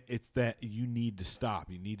 it's that you need to stop.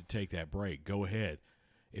 You need to take that break. Go ahead.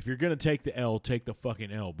 If you're gonna take the L, take the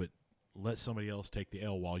fucking L. But let somebody else take the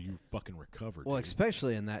L while you fucking recover. Well, dude.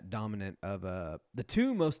 especially in that dominant of the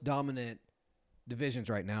two most dominant divisions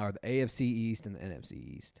right now are the AFC East and the NFC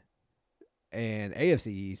East. And AFC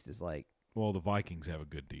East is like, Well, the Vikings have a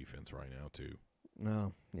good defense right now too.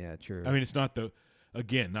 no, yeah, true. I mean, it's not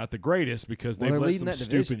not the greatest because Well, they've they're let leading some that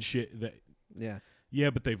stupid division. shit. Yeah. Yeah,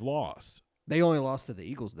 but they've lost. They only lost to the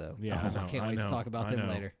Eagles, though. Yeah, Oh, I know. I can't wait to talk about them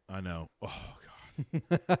later. I know. Oh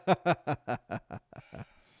god,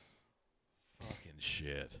 fucking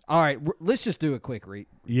shit. All right, let's just do a quick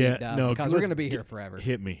Yeah, deep dive no, because we're going to be here forever.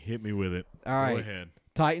 Hit me with it. All right. Go ahead.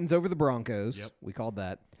 Titans over the Broncos. Yep. We called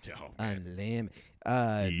that. Oh, man.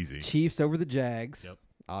 Unlimited. Easy. Chiefs over the Jags. Yep.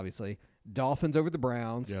 Obviously. Dolphins over the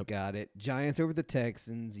Browns. Yep. Got it. Giants over the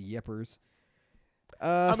Texans. Yippers.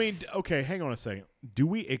 I mean, okay, hang on a second. Do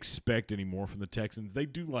we expect any more from the Texans? They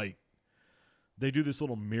do this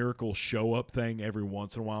little miracle show up thing every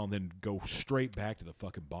once in a while and then go straight back to the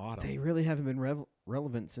fucking bottom. They really haven't been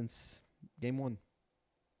relevant since game one.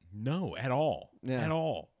 No, at all. Yeah. At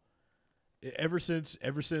all. Ever since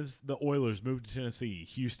the Oilers moved to Tennessee,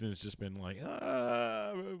 Houston has just been like,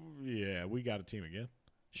 yeah, we got a team again.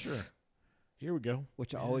 Sure. Here we go.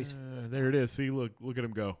 Which I always there it is. See, look at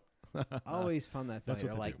him go. I always found that funny. That's what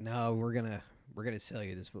They're they like, do. no, we're gonna sell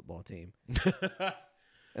you this football team.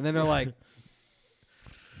 And then they're like,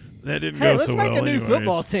 That didn't hey, go let's so make well a new anyways.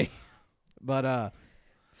 football team. But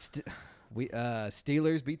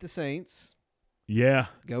Steelers beat the Saints. Yeah.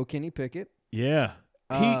 Go Kenny Pickett. Yeah.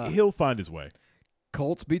 He'll find his way.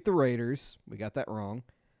 Colts beat the Raiders. We got that wrong.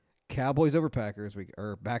 Cowboys over Packers.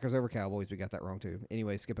 Packers over Cowboys. We got that wrong too.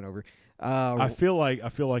 Anyway, skipping over. I feel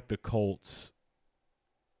like the Colts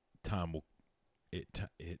time will it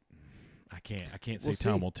I can't say We'll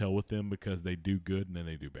time see. will tell with them because they do good and then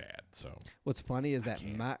they do bad. So What's funny is that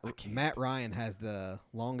I can't. Matt Ryan has the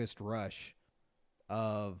longest rush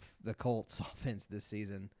of the Colts offense this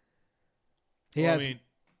season. He Well, has. I mean,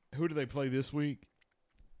 who do they play this week?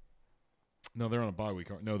 No, they're on a bye week.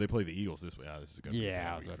 No, they play the Eagles this week. This is going to be a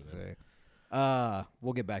yeah, I bad was week about for to them. say.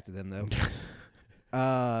 We'll get back to them though.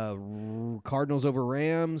 Cardinals over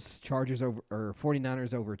Rams, Chargers over or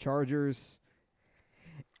 49ers over Chargers.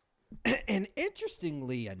 And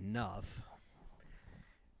interestingly enough,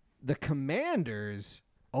 the Commanders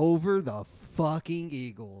over the fucking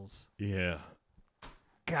Eagles. Yeah.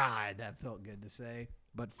 God, that felt good to say,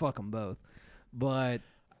 but fuck them both. But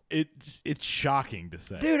It's shocking to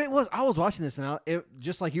say. dude, I was watching this and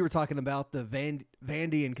just like you were talking about the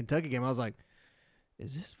Vandy and Kentucky game, I was like,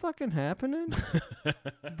 is this fucking happening?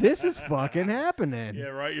 This is fucking happening. Yeah,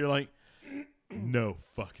 right? You're like, no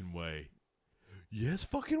fucking way. Yes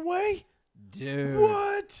fucking way? Dude.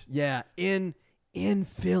 What? Yeah, in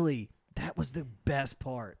Philly, that was the best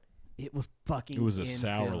part. It was fucking It was a in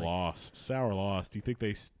sour Philly. loss. Sour loss. Do you think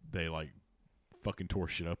they like fucking tore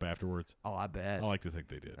shit up afterwards? Oh, I bet. I like to think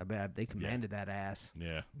they did. I bet they commanded that ass.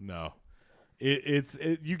 Yeah, no. It's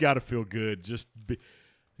you got to feel good.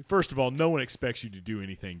 First of all, no one expects you to do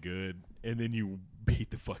anything good, and then you beat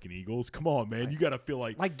the fucking Eagles. Come on, man. You got to feel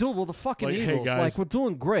like Like, dude, well, the fucking Like, hey, Eagles, guys. like, we're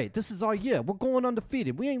doing great. This is our year. We're going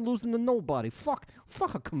undefeated. We ain't losing to nobody. Fuck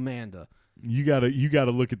a commander. you got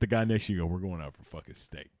to look at the guy next to you and go, we're going out for fucking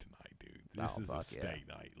steak tonight, dude. This Oh, is a fuck steak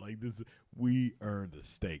night. Like we earned the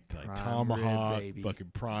steak tonight. Prime rib, Tomahawk, baby.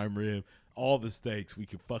 fucking prime rib, all the steaks we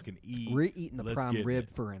could fucking eat. We're eating the Let's prime get rib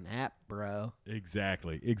it. for an app, bro.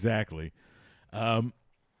 Exactly.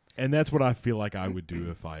 And that's what I feel like I would do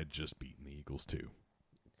if I had just beaten the Eagles too.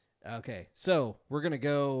 Okay, so we're going to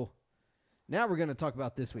go. Now we're going to talk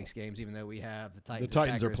about this week's games, even though we have the The Titans. and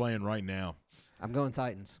Titans are Packers. playing right now. I'm going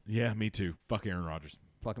Titans. Yeah, me too. Fuck Aaron Rodgers.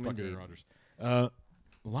 Fuck 'em Fuck indeed. Aaron Rodgers.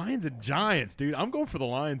 Lions and Giants, dude. I'm going for the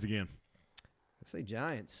Lions again. I say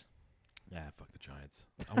Giants. Nah, fuck the Giants.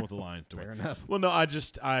 I want the Lions to Fair win. enough. Well, no,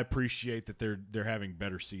 I appreciate that they're having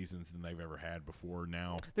better seasons than they've ever had before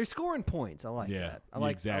now. They're scoring points. I like Yeah, that. I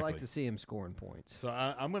like exactly. to see him scoring points. So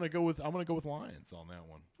I'm gonna go with Lions on that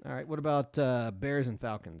one. All right, what about Bears and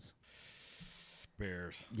Falcons?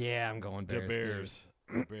 Bears. Yeah, I'm going The Bears. too. Bears.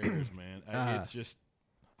 The Bears, man. Uh, It's just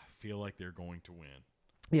I feel like they're going to win.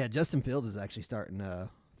 Yeah, Justin Fields is actually starting to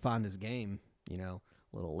find his game. You know,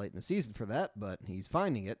 a little late in the season for that, but he's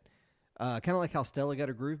finding it. Kind of like how Stella got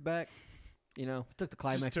her groove back. You know, took the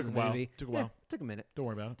climax took of a the while. movie. Took a Yeah, while. took a minute. Don't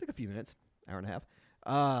worry about it. Took a few minutes. Hour and a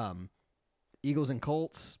half. Eagles and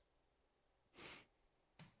Colts.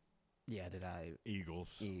 Yeah,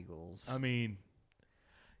 Eagles. Eagles. I mean,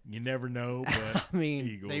 you never know, but I mean,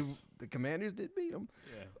 Eagles. the Commanders did beat them.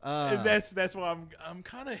 yeah. And that's why I'm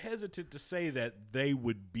kind of hesitant to say that they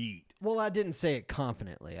would beat. Well, I didn't say it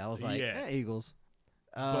confidently. I was like, Yeah. Eagles.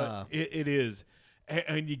 But it is.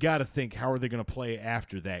 And you got to think, how are they going to play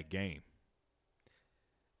after that game?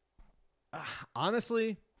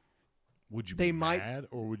 Honestly, Would you They be might- mad,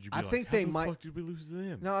 or would you be I like, think how they the might- fuck did we lose to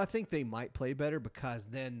them? No, I think they might play better because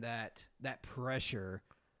then that pressure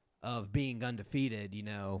of being undefeated,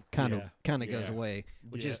 kind of goes yeah. away,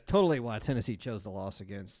 which Yeah. is totally why Tennessee chose the loss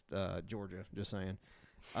against Georgia. Just saying.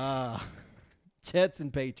 Jets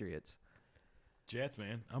and Patriots. Jets,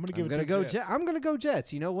 man. I'm gonna give I'm it gonna to go. the Jets. I'm gonna go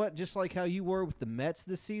Jets. You know what? Just like how you were with the Mets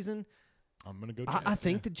this season, I'm gonna go Jets. I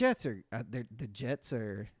think the Jets are. The Jets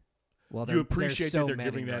are. Well, you appreciate they're that so they're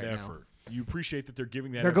giving manning that right now. effort. You appreciate that they're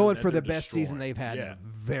giving that. They're effort going that for the they're best season destroying. they've had in Yeah. a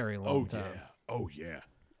very long Oh time. yeah. Oh yeah.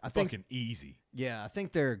 I think. Fucking easy. Yeah, I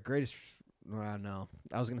think their greatest. I don't know.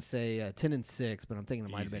 I was gonna say 10-6, but I'm thinking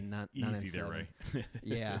it might have been 9 Easy and there, 7. Ray.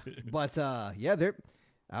 Yeah, but yeah, they're.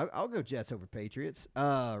 I'll go Jets over Patriots.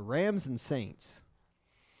 Rams and Saints.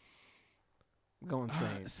 I'm going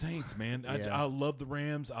Saints. Saints, man. Yeah. I love the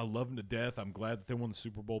Rams. I love them to death. I'm glad that they won the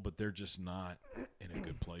Super Bowl, but they're just not in a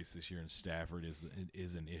good place this year. And Stafford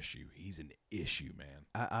is an issue. He's an issue, man.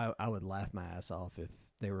 I would laugh my ass off if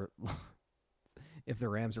they were, if the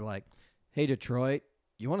Rams are like, hey Detroit,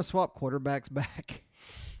 you want to swap quarterbacks back?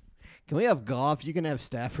 Can we have Goff? You can have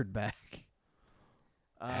Stafford back.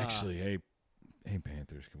 Actually, hey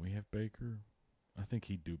Panthers, can we have Baker? I think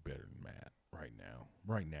he'd do better than Matt right now.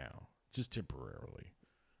 Right now, just temporarily.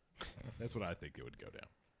 That's what I think it would go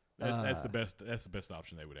down. That's the best. That's the best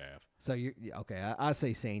option they would have. So you okay? I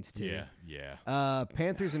say Saints too. Yeah.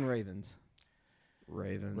 Panthers and Ravens.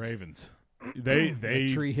 Ravens. They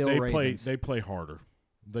The Tree Hill they Ravens. play harder.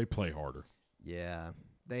 They play harder. Yeah,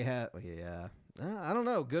 they have. Yeah, I don't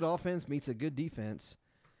know. Good offense meets a good defense.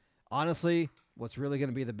 Honestly, what's really going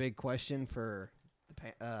to be the big question for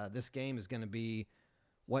this game is going to be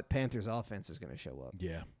what Panthers offense is going to show up.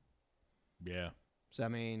 Yeah. Yeah. So I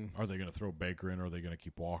mean, Are they going to throw Baker in? Or are they going to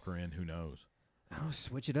keep Walker in? Who knows? I don't know,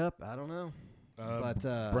 switch it up. I don't know. But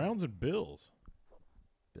Browns and Bills.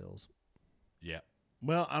 Bills. Yeah.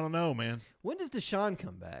 Well, I don't know, man. When does Deshaun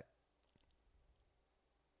come back?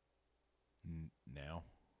 Now.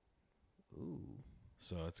 Ooh,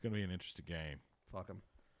 So it's going to be an interesting game. fuck him.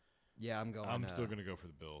 Yeah, I'm going. I'm still going to go for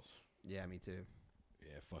the Bills. Yeah, me too.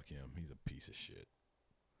 Yeah, fuck him. He's a piece of shit.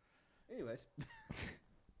 Anyways,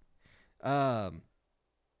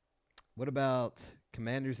 what about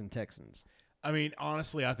Commanders and Texans? I mean,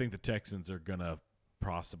 honestly, I think the Texans are going to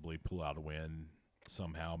possibly pull out a win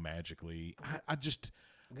somehow magically. I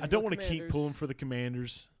don't want to keep pulling for the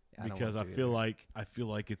Commanders Yeah, I don't because I want to feel either.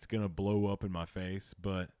 like it's going to blow up in my face,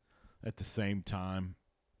 but at the same time,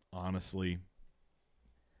 honestly,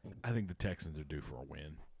 I think the Texans are due for a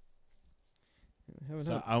win.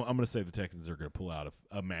 So I'm going to say the Texans are going to pull out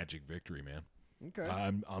a magic victory, man. Okay.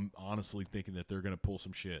 I'm honestly thinking that they're going to pull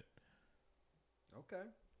some shit. Okay.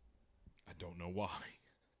 I don't know why.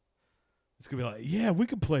 It's going to be like, yeah, we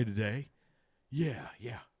could play today. Yeah.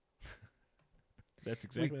 That's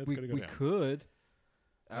exactly that's going to go down. We could.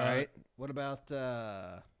 All right. What about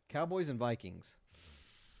Cowboys and Vikings?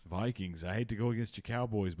 Vikings. I hate to go against your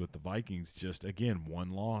Cowboys, but the Vikings just, again,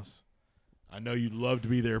 one loss. I know you'd love to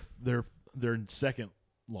be their second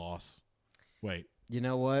loss. Wait. You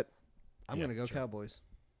know what? I'm Yeah, going to go sure. Cowboys.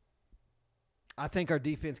 I think our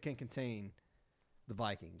defense can contain the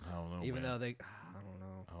Vikings. I don't know, Even man. though I don't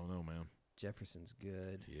know. I don't know, man. Jefferson's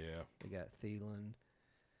good. Yeah. They got Thielen.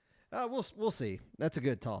 We'll see. That's a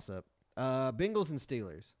good toss up. Bengals and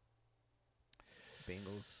Steelers.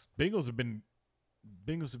 Bengals have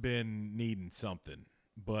been needing something,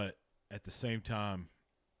 but at the same time,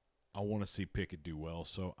 I want to see Pickett do well.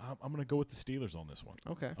 So I'm going to go with the Steelers on this one.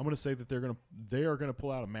 Okay. I'm going to say that they are going to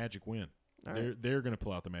pull out a magic win. All right. They're going to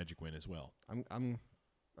pull out the magic win as well. I'm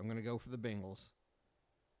going to go for the Bengals.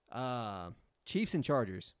 Chiefs and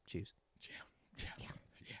Chargers. Chiefs. Yeah.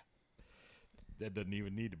 That doesn't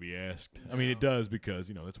even need to be asked. I mean, it does because,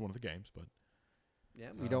 that's one of the games. But Yeah,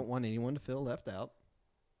 we don't want anyone to feel left out.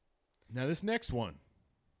 now this next one,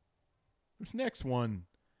 I'm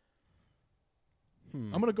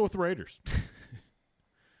going to go with the Raiders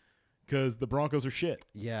because the Broncos are shit.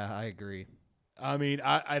 Yeah, I agree. I mean,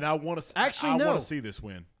 I want to Actually, I no. want to see this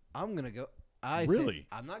win. I'm going to go. Really?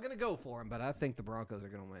 I'm not going to go for them, but I think the Broncos are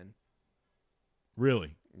going to win.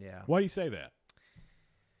 Really? Yeah. Why do you say that?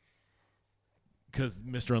 Because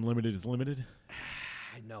Mr. Unlimited is limited?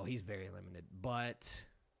 No, he's very limited, but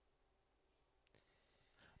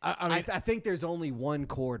I mean, I think there's only one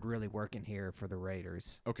chord really working here for the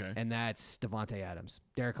Raiders, okay. and that's Devontae Adams,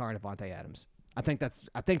 Derek Carr, and Devontae Adams. I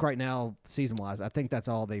think right now, season wise, I think that's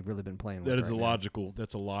all they've really been playing with. That is right a now. logical.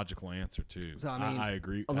 That's a logical answer too. So, I mean, I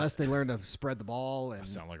agree. Unless they learn to spread the ball, I and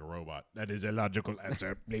sound like a robot. That is a logical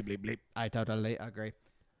answer. Bleep bleep bleep. I totally agree.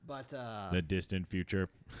 But The distant future.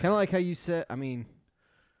 kind of like how you said. I mean,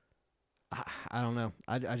 I don't know.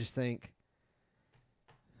 I just think.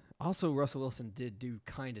 Also, Russell Wilson did do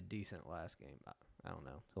kind of decent last game. I don't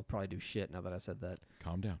know. He'll probably do shit now that I said that.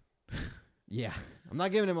 Calm down. Yeah, I'm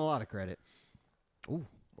not giving him a lot of credit. Ooh,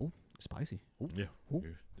 spicy. Ooh, Yeah, ooh,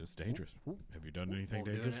 it's dangerous. ooh, Have you done anything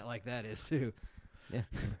doing dangerous? it like that is too. Yeah.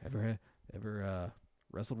 Ever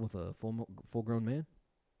wrestled with a full grown man?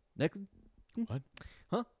 Naked? What?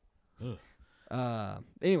 Huh? Ugh.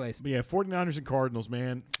 Anyways, But yeah, 49ers and Cardinals,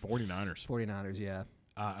 man. 49ers. 49ers. Yeah.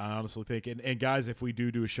 I honestly think, and guys, if we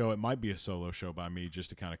do a show, it might be a solo show by me just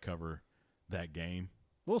to kind of cover that game.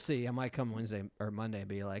 We'll see. I might come Wednesday or Monday and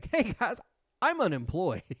be like, "Hey guys, I'm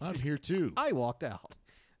unemployed. I'm here too. I walked out.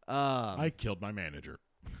 I killed my manager.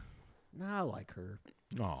 Nah, I like her.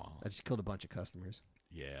 Aw. I just killed a bunch of customers.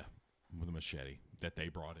 Yeah, with a machete that they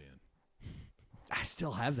brought in. I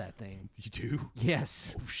still have that thing. You do?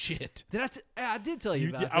 Yes. Oh, shit. Did I did tell you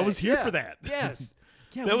about that. I was here Yeah. for that. Yes.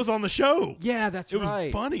 Yeah, That was on the show. Yeah, that's It was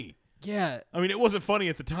right. funny. Yeah. I mean, it wasn't funny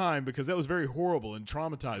at the time because that was very horrible and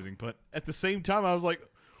traumatizing. But at the same time, I was like,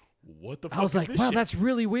 what the fuck I was is like, this wow, shit? that's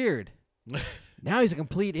really weird. Now he's a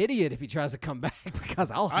complete idiot if he tries to come back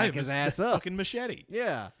because I'll I hack have his a ass up. fucking machete.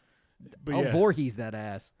 Yeah. But I'll yeah. Voorhees that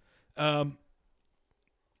ass.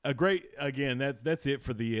 A great, again, that's it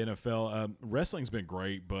for the NFL. Wrestling's been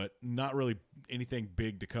great, but not really anything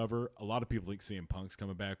big to cover. A lot of people think CM Punk's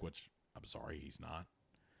coming back, which I'm sorry he's not.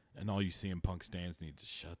 And all you CM Punk stands need to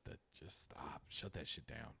just stop. Shut that shit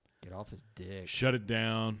down. Get off his dick. Shut it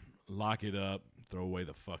down, lock it up, throw away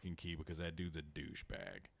the fucking key because that dude's a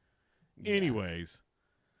douchebag. Yeah. Anyways,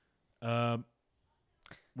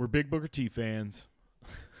 we're big Booker T fans.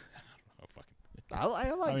 Oh, fucking. I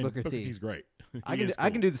like I mean, Booker T. T's great. I He can is I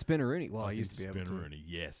can cool. do the spinneroonie. Well, I Fucking used to be able to. Spinneroonie.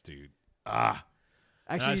 Yes, dude. Actually,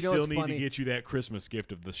 and I you know still what's need funny? to get you that Christmas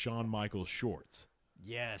gift of the Shawn Michaels shorts.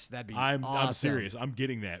 Yes, that'd be I'm awesome. serious. I'm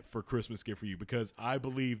getting that for Christmas gift for you because I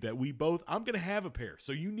believe that we both. I'm gonna have a pair,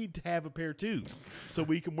 so you need to have a pair too, so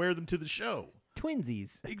we can wear them to the show.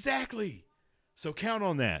 Twinsies. Exactly. So count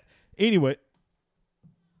on that. Anyway,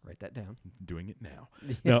 Write that down. doing it now.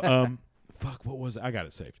 No, fuck. What was it? I got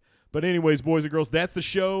it saved. But anyways, boys and girls, that's the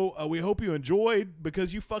show. We hope you enjoyed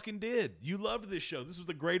because you fucking did. You loved this show. This was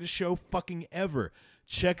the greatest show fucking ever.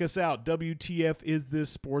 Check us out. WTF is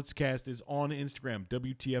this Sportscast is on Instagram.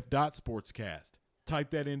 WTF.sportscast.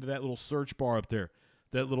 Type that into that little search bar up there.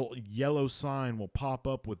 That little yellow sign will pop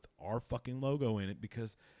up with our fucking logo in it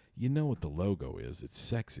because you know what the logo is. It's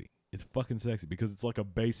sexy. It's fucking sexy because it's like a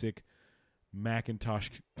basic Macintosh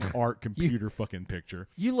art computer fucking picture.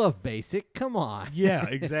 You love basic. Come on. Yeah,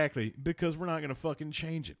 exactly. Because we're not going to fucking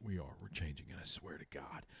change it. We are. We're changing it. I swear to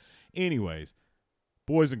God. Anyways,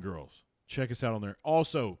 boys and girls, check us out on there.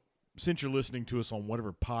 Also, since you're listening to us on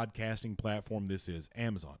whatever podcasting platform this is,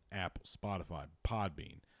 Amazon, Apple, Spotify,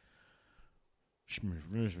 Podbean,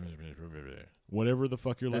 whatever the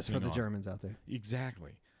fuck you're That's for listening the on. Germans out there.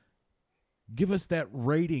 Exactly. Give us that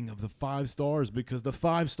rating of the 5 stars because the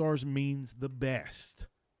 5 stars means the best.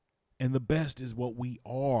 And the best is what we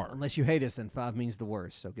are. Unless you hate us, then 5 means the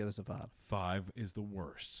worst. So give us a 5. 5 is the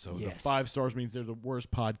worst. So the Yes. 5 stars means they're the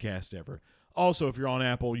worst podcast ever. Also, if you're on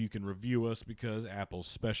Apple, you can review us because Apple's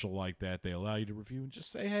special like that. They allow you to review and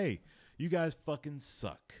just say, hey, you guys fucking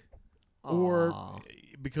suck. Aw. Or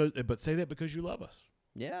but say that because you love us.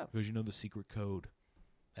 Yeah. Because you know the secret code.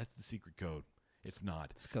 That's the secret code. It's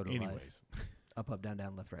not. It's code of life. Anyways. Up, up, down,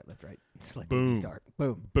 down, left, right, left, right. It's like Boom. start.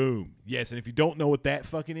 Boom. Boom. Yes, and if you don't know what that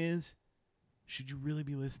fucking is, should you really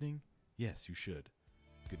be listening? Yes, you should.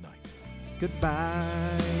 Good night.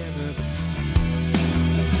 Goodbye, everybody.